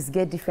 Practice,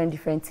 get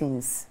different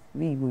things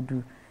we will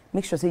do.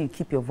 Make sure say you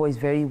keep your voice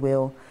very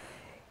well.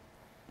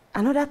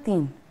 Another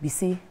thing, be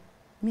say,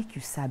 make you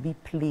sabi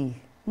play.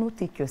 No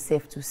take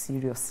yourself too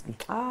seriously.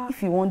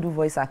 If you want to do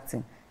voice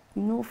acting,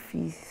 you know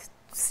feel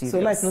serious. So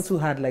life's not too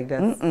hard like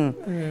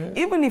that.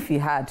 Even if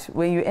you hard,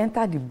 when you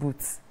enter the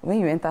booth,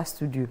 when you enter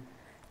studio,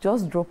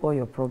 just drop all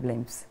your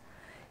problems.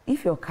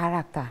 If your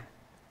character,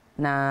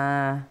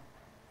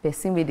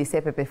 person where they say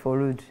pepper for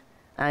road,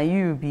 and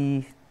you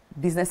be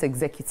business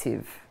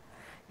executive,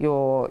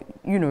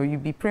 you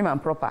be prim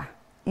and proper.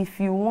 If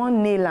you want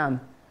nail them,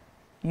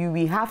 you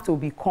will have to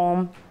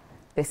become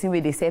person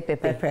where they say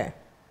pepper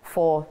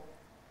for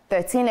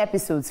 13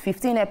 episodes,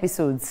 15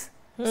 episodes.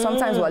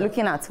 Sometimes we're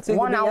looking at so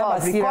 1 hour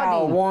of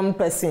recording. One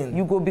person.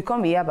 You go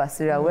become a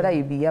Yabasira, whether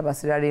you be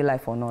Yabasira real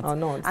life or not.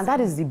 And that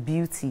is the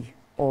beauty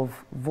of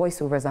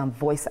voiceovers and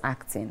voice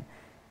acting.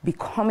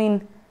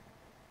 Becoming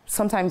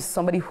sometimes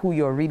somebody who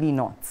you're really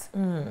not,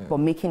 but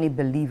making it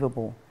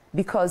believable.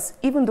 Because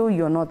even though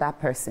you're not that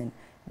person,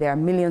 there are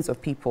millions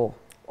of people,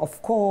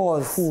 of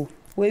course, who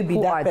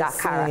are that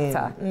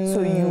character.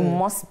 So you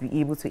must be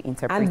able to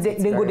interpret it.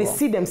 And they go, they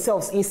see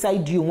themselves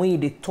inside you when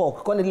they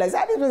talk. When they like,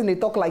 this person they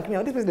talk like me,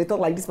 or this person they talk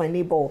like this my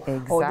neighbor,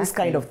 or this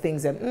kind of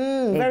things.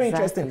 Very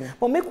interesting.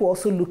 But make we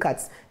also look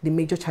at the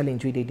major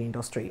challenge we did in the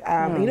industry.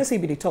 You know, say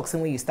if they talk, say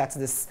when you start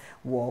this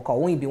work, or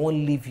when you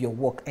won't leave your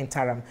work,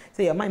 enter them.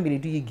 Say your mind be they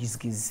do you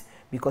giz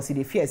because if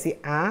they fear, say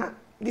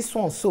this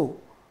one so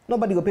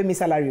nobody go pay me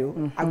salary.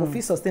 I go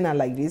feel sustainable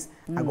like this.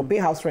 I go pay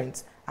house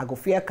rent. I go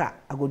fear car,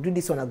 I go do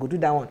this one, I go do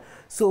that one.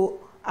 So,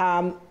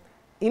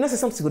 you know, say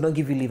something don't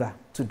give you liver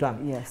to do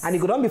them. Yes. And it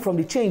go don't be from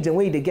the change and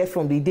where they get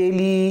from the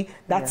daily,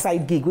 that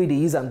side gig where they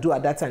use and do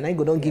at that time, and it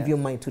go don't give you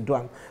mind to do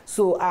them.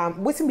 So,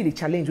 what's be the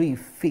challenge where you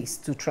face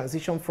to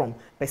transition from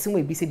person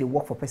where you be say they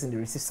work for person they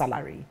receive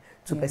salary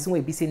to person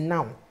where you be say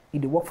now you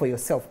they work for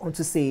yourself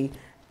onto say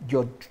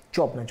your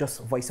job, not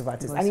just voiceover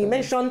artist. And you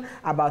mentioned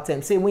about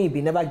say when you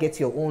be never get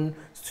your own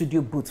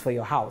studio booth for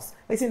your house.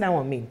 What's that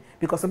one mean?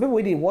 Because some people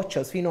when they watch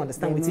us, we don't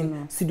understand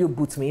what studio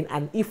booths mean,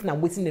 and if now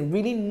what they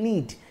really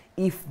need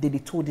if they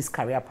told this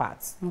career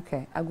paths.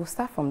 Okay, I go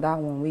start from that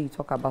one where you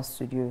talk about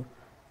studio,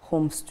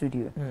 home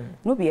studio.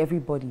 No be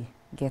everybody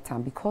get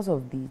them because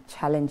of the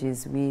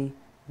challenges we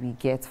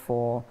get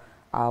for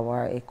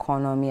our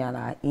economy and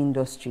our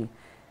industry.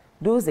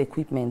 Those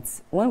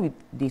equipments, when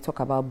they talk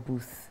about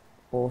booth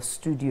or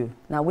studio,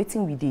 now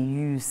waiting we they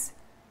use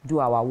do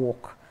our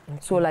work.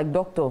 So like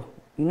doctor,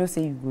 You know,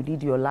 say you go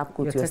need your lab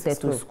coat, your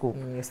stethoscope.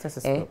 Your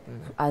stethoscope.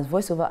 As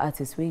voiceover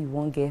artist, where you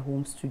won't get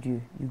home studio,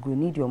 you go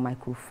need your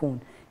microphone,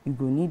 you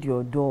go need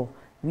your door,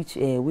 which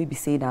we be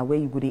say that where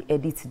you go they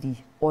edit the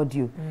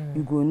audio.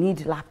 You go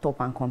need laptop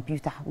and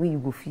computer where you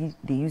go feel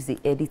they use the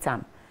edit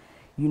them.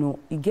 You know,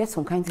 you get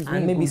some kind of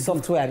and maybe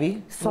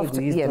software,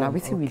 software. Yeah, now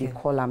everything we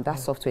call them that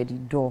software the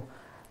door.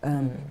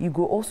 You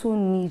go also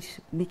need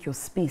make your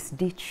space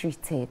they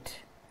treated.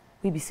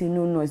 We be say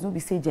no noise, no be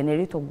say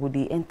generator go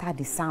they enter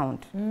the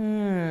sound.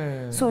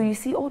 So you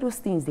see all those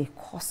things they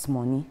cost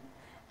money,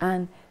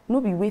 and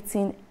no be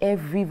waiting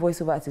every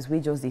voiceover artist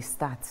we just they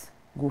start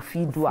go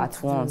feed do at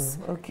once.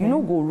 You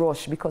know go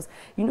rush because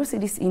you know say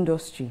this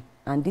industry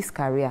and this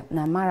career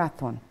na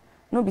marathon.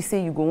 No be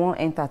say you go want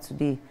enter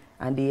today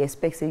and they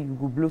expect say you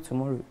go blow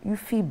tomorrow. You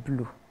feel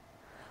blow.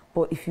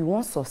 But if you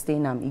want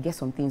sustain them, you get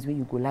some things where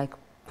you go like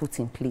put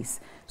in place.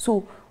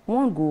 So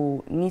one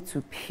go need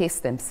to pace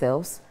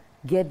themselves,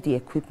 get the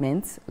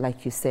equipment,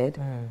 like you said,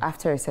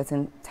 after a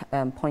certain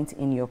point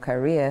in your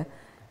career,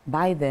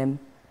 buy them.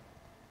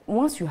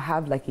 Once you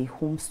have like a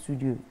home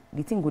studio,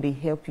 the thing will they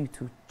help you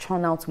to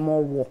churn out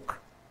more work.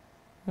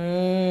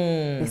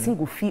 The thing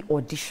will fee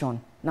audition.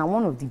 Now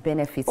one of the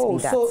benefits be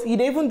that. So you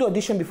even do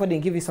audition before they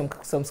give you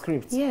some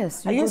scripts?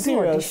 Yes. Are you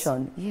serious?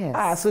 Audition,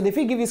 yes. So if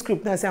they give you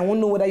script now, say I won't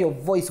know whether your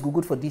voice go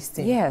good for this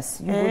thing.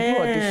 Yes, you will do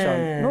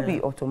audition. No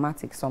be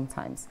automatic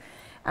sometimes.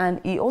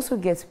 And it also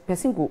gets,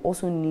 person will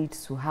also need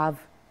to have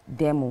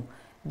demo.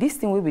 This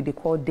thing will be they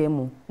call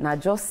demo. Now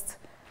just,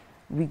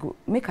 we go,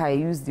 make I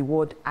use the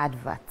word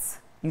advert.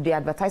 You they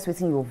advertise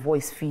within your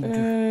voice feed.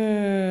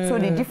 So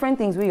the different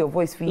things where your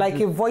voice feed. Like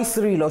a voice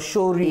reel or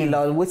show reel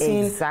or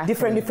within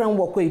different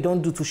work where you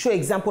don't do to show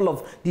example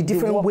of the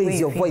different ways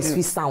your voice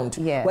feed sound.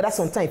 Yes. Whether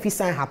sometimes if you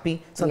sound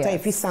happy, sometimes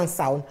if you sound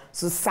so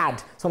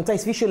sad,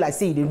 sometimes if you show like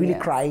say they really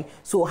cry.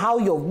 So how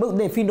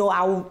your if you know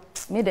how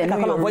make them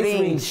know your voice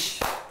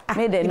range.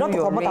 You don't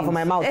talk about that from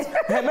my mouth.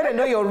 Make them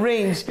know your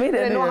range. Make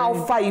them know how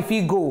far you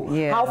feel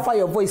go. How far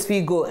your voice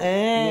feel go.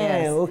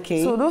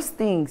 Okay. So those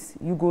things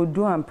you go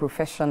do them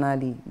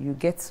professionally. You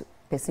get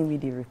person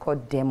with the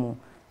record demo,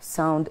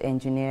 sound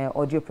engineer,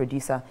 audio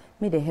producer.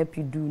 May they help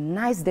you do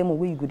nice demo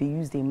where you go to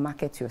use they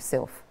market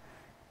yourself.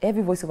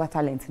 Every voiceover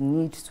talent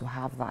needs to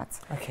have that.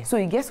 Okay. So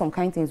you get some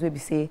kind of things where we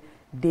say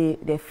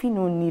they feel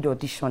no need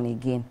audition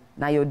again.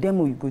 Now your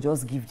demo you go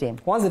just give them.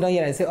 Once they don't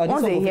hear and say, oh,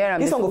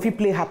 this one will feel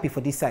play happy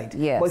for this side.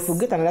 Yes. But if you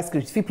get another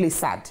script, if you play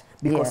sad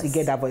because you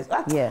get that voice.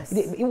 Yes.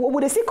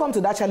 Would they still come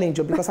to that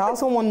challenge? Because I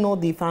also want to know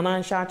the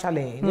financial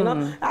challenge. You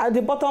know, at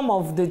the bottom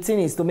of the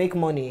thing is to make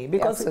money.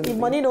 Because if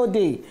money no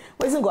day,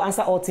 we isn't going to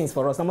answer all things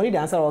for us. The money they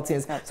answer all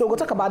things. So we'll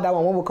talk about that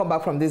one when we come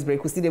back from this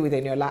break. We'll stay there with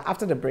Eniola.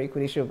 After the break,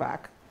 we'll show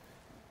back.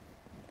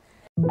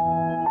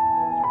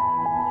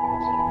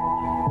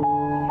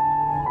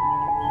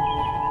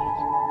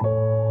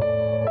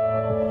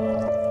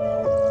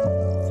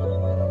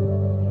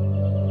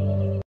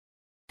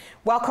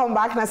 Welcome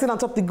back. Now, sit on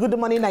top the Good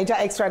Morning Niger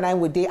Extra 9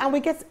 with day, and we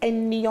get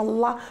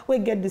Eniola. We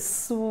get the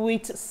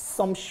sweet,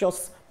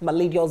 sumptuous,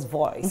 melodious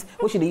voice,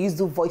 which they use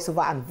do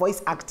voiceover and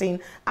voice acting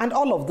and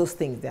all of those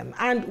things. Them,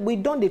 and we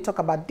don't they talk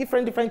about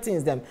different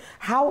things. Them,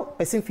 how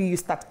person feel you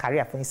start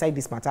career for inside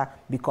this matter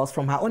because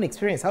from her own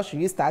experience, how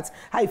should you start?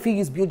 How you feel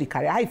you build the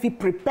career? How you feel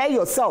prepare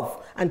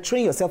yourself and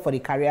train yourself for the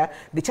career?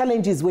 The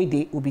challenges where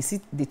they will be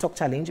the talk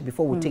challenge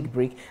before we take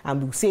break,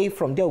 and we'll say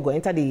from there we'll go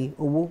enter the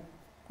Owo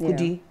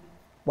Kudi.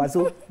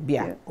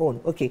 Wazobia own.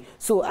 Okay,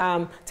 so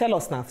tell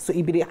us now. So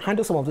if they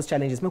handle some of those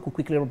challenges, make we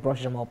quickly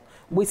brush them up.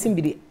 What's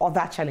be the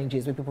other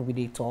challenges where people will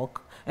they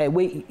talk,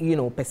 where you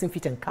know person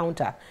fit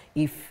encounter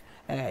if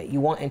you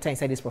want to enter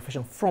inside this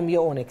profession from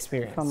your own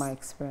experience? From my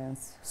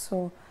experience.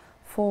 So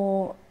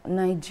for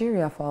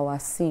Nigeria, for our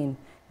scene,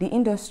 the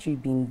industry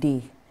been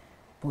there,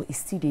 but it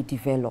still they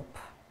develop.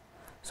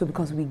 So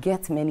because we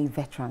get many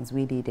veterans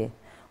where they there,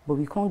 but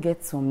we can't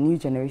get some new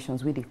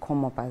generations where they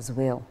come up as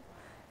well.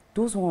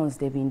 Those ones,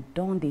 they've been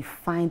done, they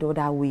find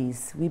other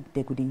ways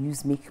they could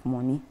use make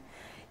money.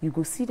 You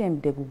go see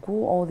them, they will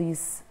go all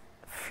these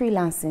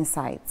freelancing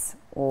sites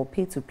or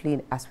pay to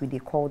play as they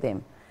call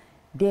them.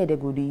 There they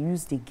go,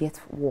 they get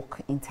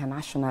work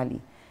internationally.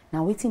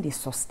 Now waiting they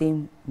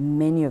sustain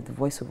many of the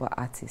voiceover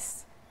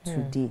artists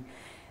today.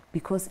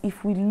 Because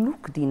if we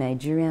look the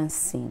Nigerian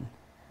scene,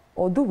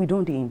 although we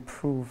don't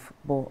improve,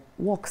 but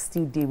work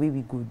still the way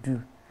we go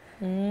do.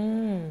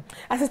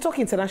 As I talk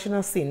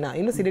international scene now,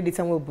 you know, see the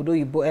time where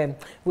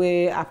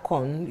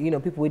Akon, you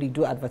know, people where they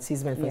do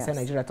advertisement for inside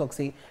Nigeria talk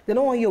say they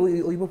don't want your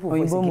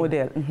Oyibo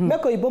model.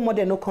 Make Oyibo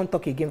model no can't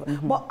talk again.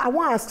 But I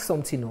want to ask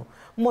something. No,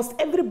 must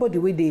everybody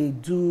where they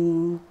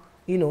do,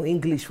 you know,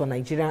 English for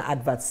Nigerian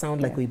adverts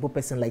sound like Oyibo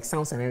person, like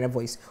sounds and another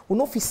voice? We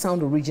not fit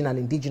sound original,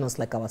 indigenous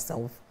like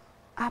ourselves.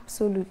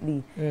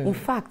 Absolutely. In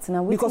fact,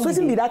 now because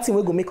wetin be that thing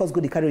wey go make us go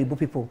dey carry Igbo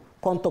people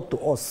come talk to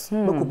us,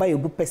 make we buy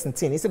Igbo person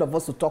thing instead of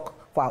us to talk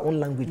for our own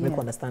language, make we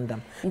understand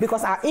them.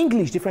 Because our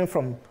English different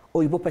from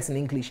Oyibo person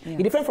English,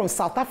 it different from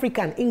South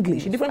African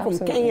English, it different from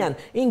Kenyan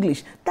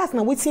English. That's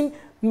now wetin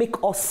make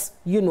us,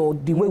 you know,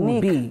 the way we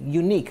be,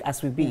 unique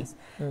as we be. Yes.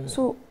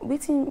 So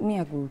wetin me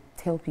I go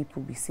tell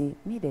people we say,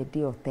 make they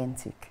dey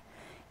authentic.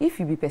 If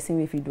you be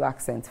person if you do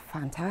accent,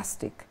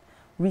 fantastic.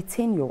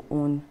 Retain your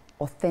own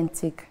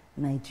authentic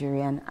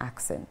Nigerian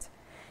accent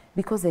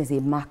because there's a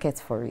market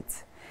for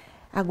it.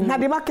 Now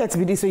the market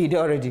be this way you do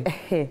already.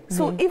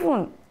 So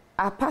even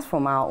apart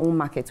from our own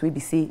market, we be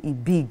say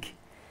it big.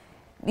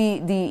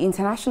 The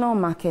international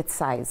market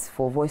size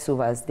for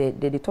voiceovers,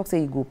 they talk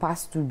say it go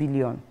past $2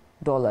 billion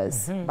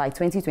by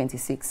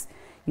 2026.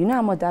 You know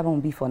how much that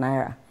won't be for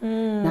Naira.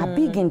 Now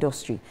big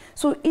industry.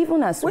 So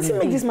even as what's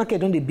make this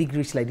market on the big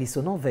reach like this?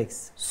 So no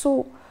vex.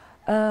 So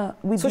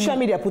with social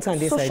media put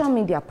hand inside. Social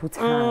media put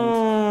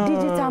hand.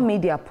 Digital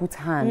media put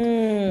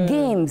hand.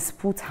 Games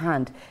put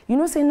hand. You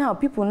know, say now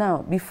people now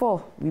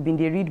before we been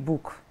they read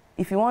book.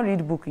 If you want to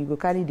read book, you go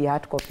carry the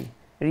hard copy.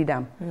 Read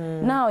them.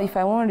 Now, if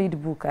I want to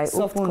read book, I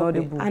soft open copy.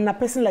 Audible. And a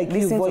person like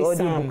you voice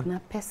book. Na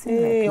person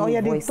like you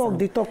yeah, voice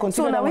they talk.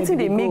 So now, when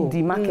they make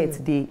the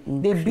market, they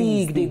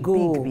increase, they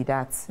go. Big with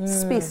that.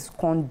 Space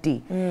can't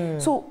day.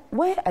 So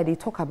where are they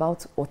talk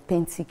about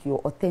authentic, your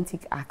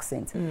authentic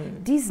accent?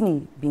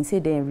 Disney been say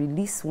they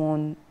release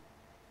one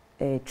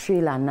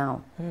trailer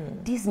now.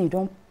 Disney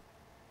don't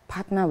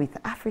partner with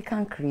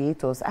African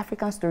creators,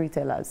 African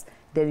storytellers.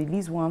 They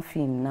release one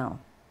film now.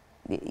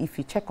 If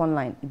you check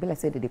online, it be like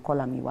say that they call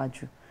them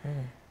Iwaju.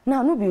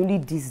 Now, not be only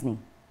Disney.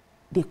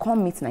 They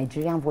come meet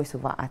Nigerian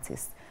voiceover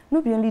artists.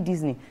 Not be only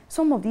Disney.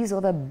 Some of these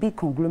other big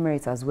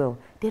conglomerates as well,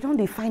 they don't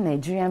define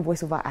Nigerian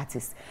voiceover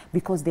artists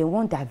because they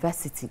want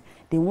diversity.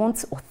 They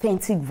want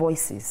authentic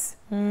voices.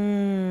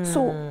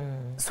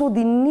 So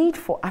the need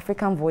for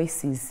African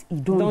voices,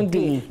 it don't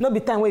dey. No be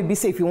time where you be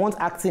say if you want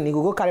acting, you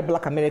go carry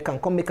Black American,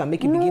 come make and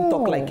begin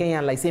talk like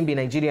Kenyan, like saying be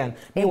Nigerian.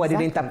 Meanwhile,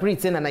 they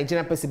interpret saying a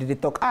Nigerian person, they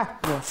talk.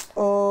 This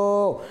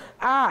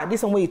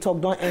one where you talk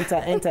don't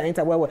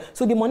enter. Well.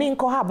 So the money in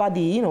how about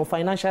the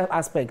financial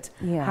aspect?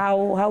 Yeah.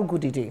 How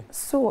good is it?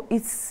 So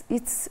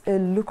it's a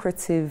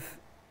lucrative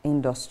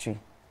industry.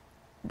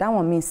 That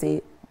one means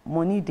say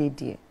money dey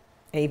there.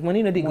 Hey, if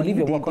money no dey, go leave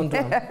your work on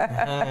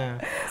drum.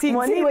 See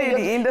money the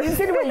way you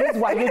use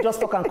why you just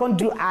talk and can't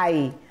do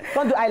eye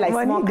like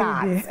money small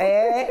cats.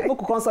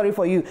 Moku come sorry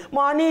for you.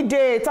 Money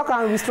day, talk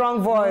and with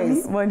strong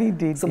voice. Money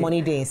day. So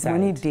money day inside.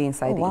 Money day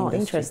inside the industry.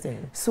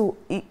 Interesting. So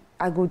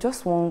I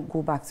just want to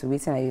go back to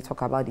waiting and you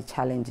talk about the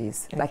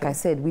challenges. Okay. Like I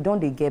said, we don't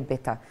they get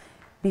better.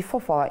 Before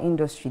for our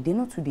industry, they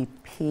not to they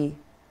pay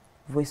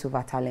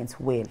voiceover talents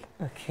well.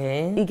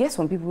 Okay. You get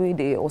some people where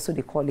they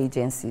call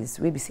agencies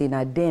where we say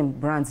now them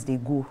brands they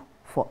go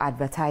for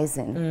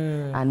advertising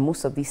and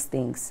most of these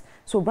things.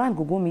 So brand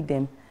go meet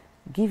them,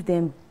 give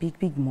them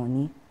big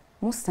money.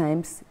 Most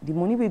times the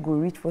money will go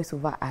reach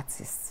voiceover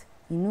artists.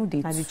 You know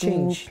they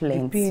too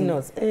plenty. The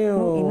peanuts.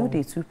 No, you know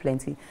they too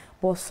plenty.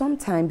 But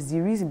sometimes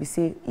the reason we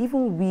say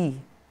even we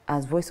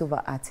as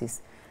voiceover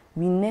artists,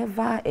 we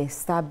never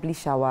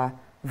establish our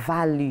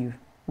value.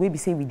 We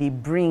say they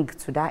bring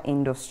to that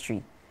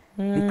industry.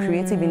 The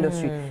creative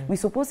industry. We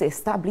supposed to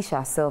establish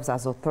ourselves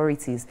as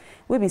authorities.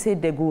 We say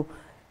they go.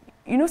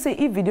 You know, say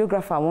if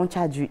videographer won't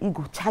charge you, he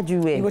go charge you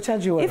well. He go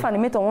charge you well. If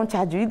animator won't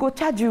charge you, he go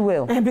charge you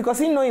well. Because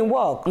he know him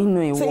work. He know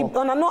him so work.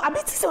 So I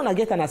bet say when I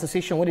get an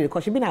association, what do they call?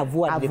 She been a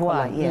voix.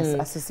 Yes,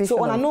 association. So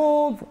when I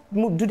know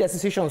do the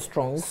association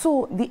strong.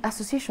 So the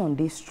association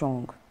they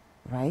strong,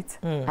 right?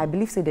 I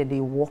believe say that they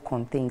work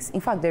on things.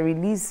 In fact, they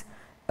release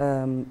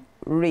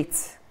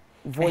voice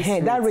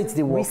that rate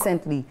they work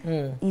recently.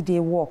 It they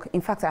work.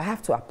 In fact, I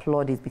have to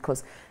applaud it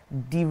because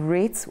the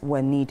rates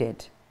were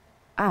needed.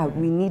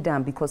 We need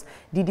them because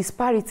the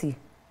disparity,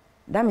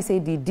 that means say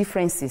the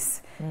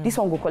differences. This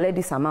one go collect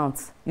this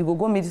amount. You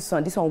go meet this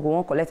one go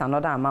on collect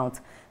another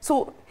amount.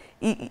 So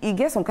you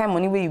get some kind of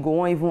money where you go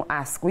on even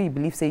ask, where you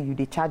believe say you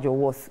they charge your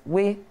worth,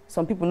 where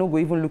some people no go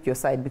even look your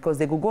side because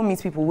they go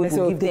meet people where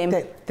go give them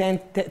 10,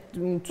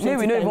 maybe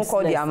we don't even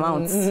call the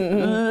amount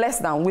less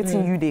than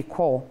waiting you they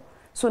call.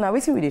 So now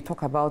waiting we they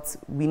talk about,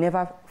 we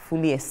never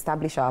fully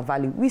establish our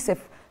value. We say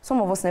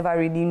some of us never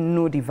really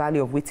know the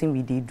value of waiting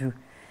we they do.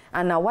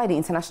 And now why the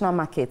international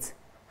market,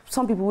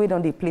 some people who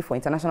don't they play for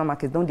international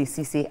markets, don't they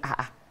say,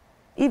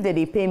 if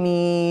they pay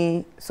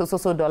me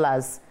so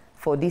dollars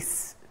for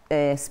this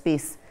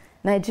space,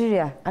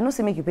 Nigeria, I know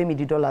say make you pay me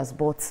the dollars,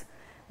 but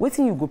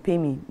waiting you go pay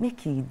me,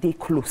 make it they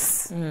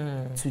close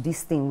to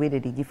this thing where they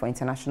give for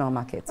international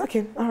markets.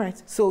 Okay, all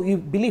right. So you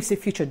believe say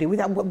future day.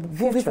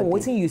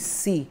 Waiting you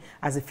see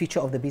as a future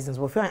of the business.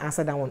 But if you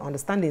answer that one,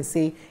 understanding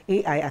say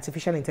AI,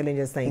 artificial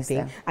intelligence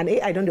thing, and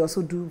AI don't they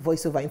also do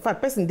voiceover. In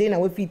fact, person day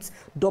now if it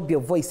dub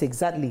your voice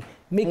exactly,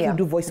 make you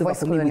do voiceover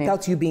for me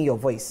without you being your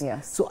voice.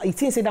 Yes. So it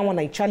seems say that one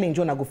I challenge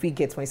on I go fit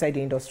get from inside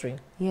the industry.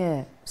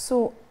 Yeah.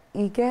 So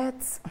it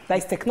gets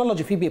like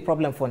technology will be a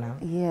problem for now.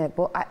 Yeah,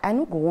 but I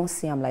don't go won't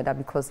see them like that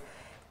because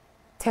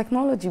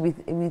Technology,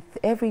 with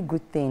every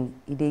good thing,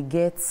 they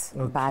get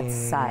bad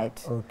side.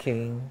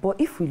 Okay. But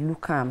if we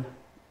look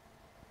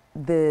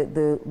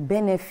the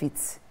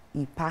benefits,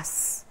 it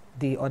pass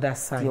the other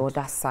side. The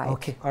other side.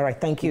 Okay. All right.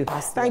 Thank you.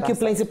 Thank you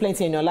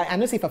plenty in your life. I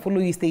know if I follow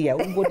you, stay here.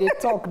 But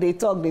they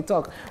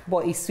talk.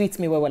 But it suits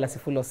me well as a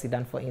full of sit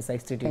down for Inside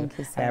Studio. Thank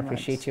you so I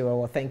appreciate you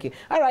well. Thank you.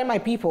 All right, my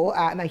people.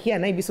 And I hear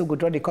and I be so good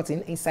draw the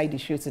curtain inside the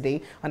show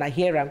today. And I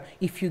hear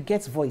if you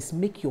get voice,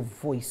 make your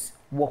voice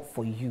work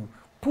for you.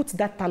 Put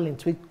that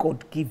talent which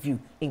God give you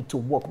into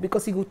work,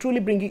 because He will truly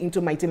bring you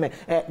into mighty men.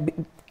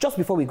 Just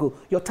before we go,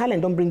 your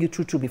talent don't bring you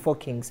through before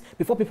kings,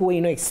 before people where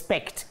you don't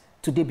expect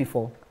today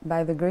before.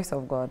 By the grace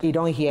of God. You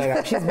don't hear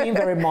her. She's being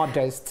very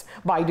modest.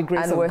 By the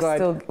grace of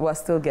God. We're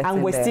still getting there.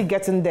 And we're still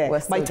getting there.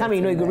 By the time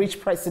you know you reach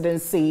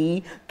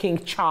presidency,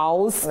 King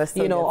Charles,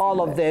 you know,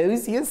 all of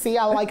those. You see,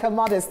 I like her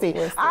modesty.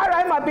 All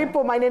right, my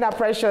people, my name is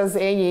Precious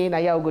Enyi. Now,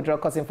 you're good draw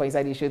cousin for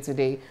Inside the Show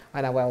today.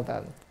 And well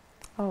done.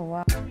 Oh,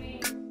 wow.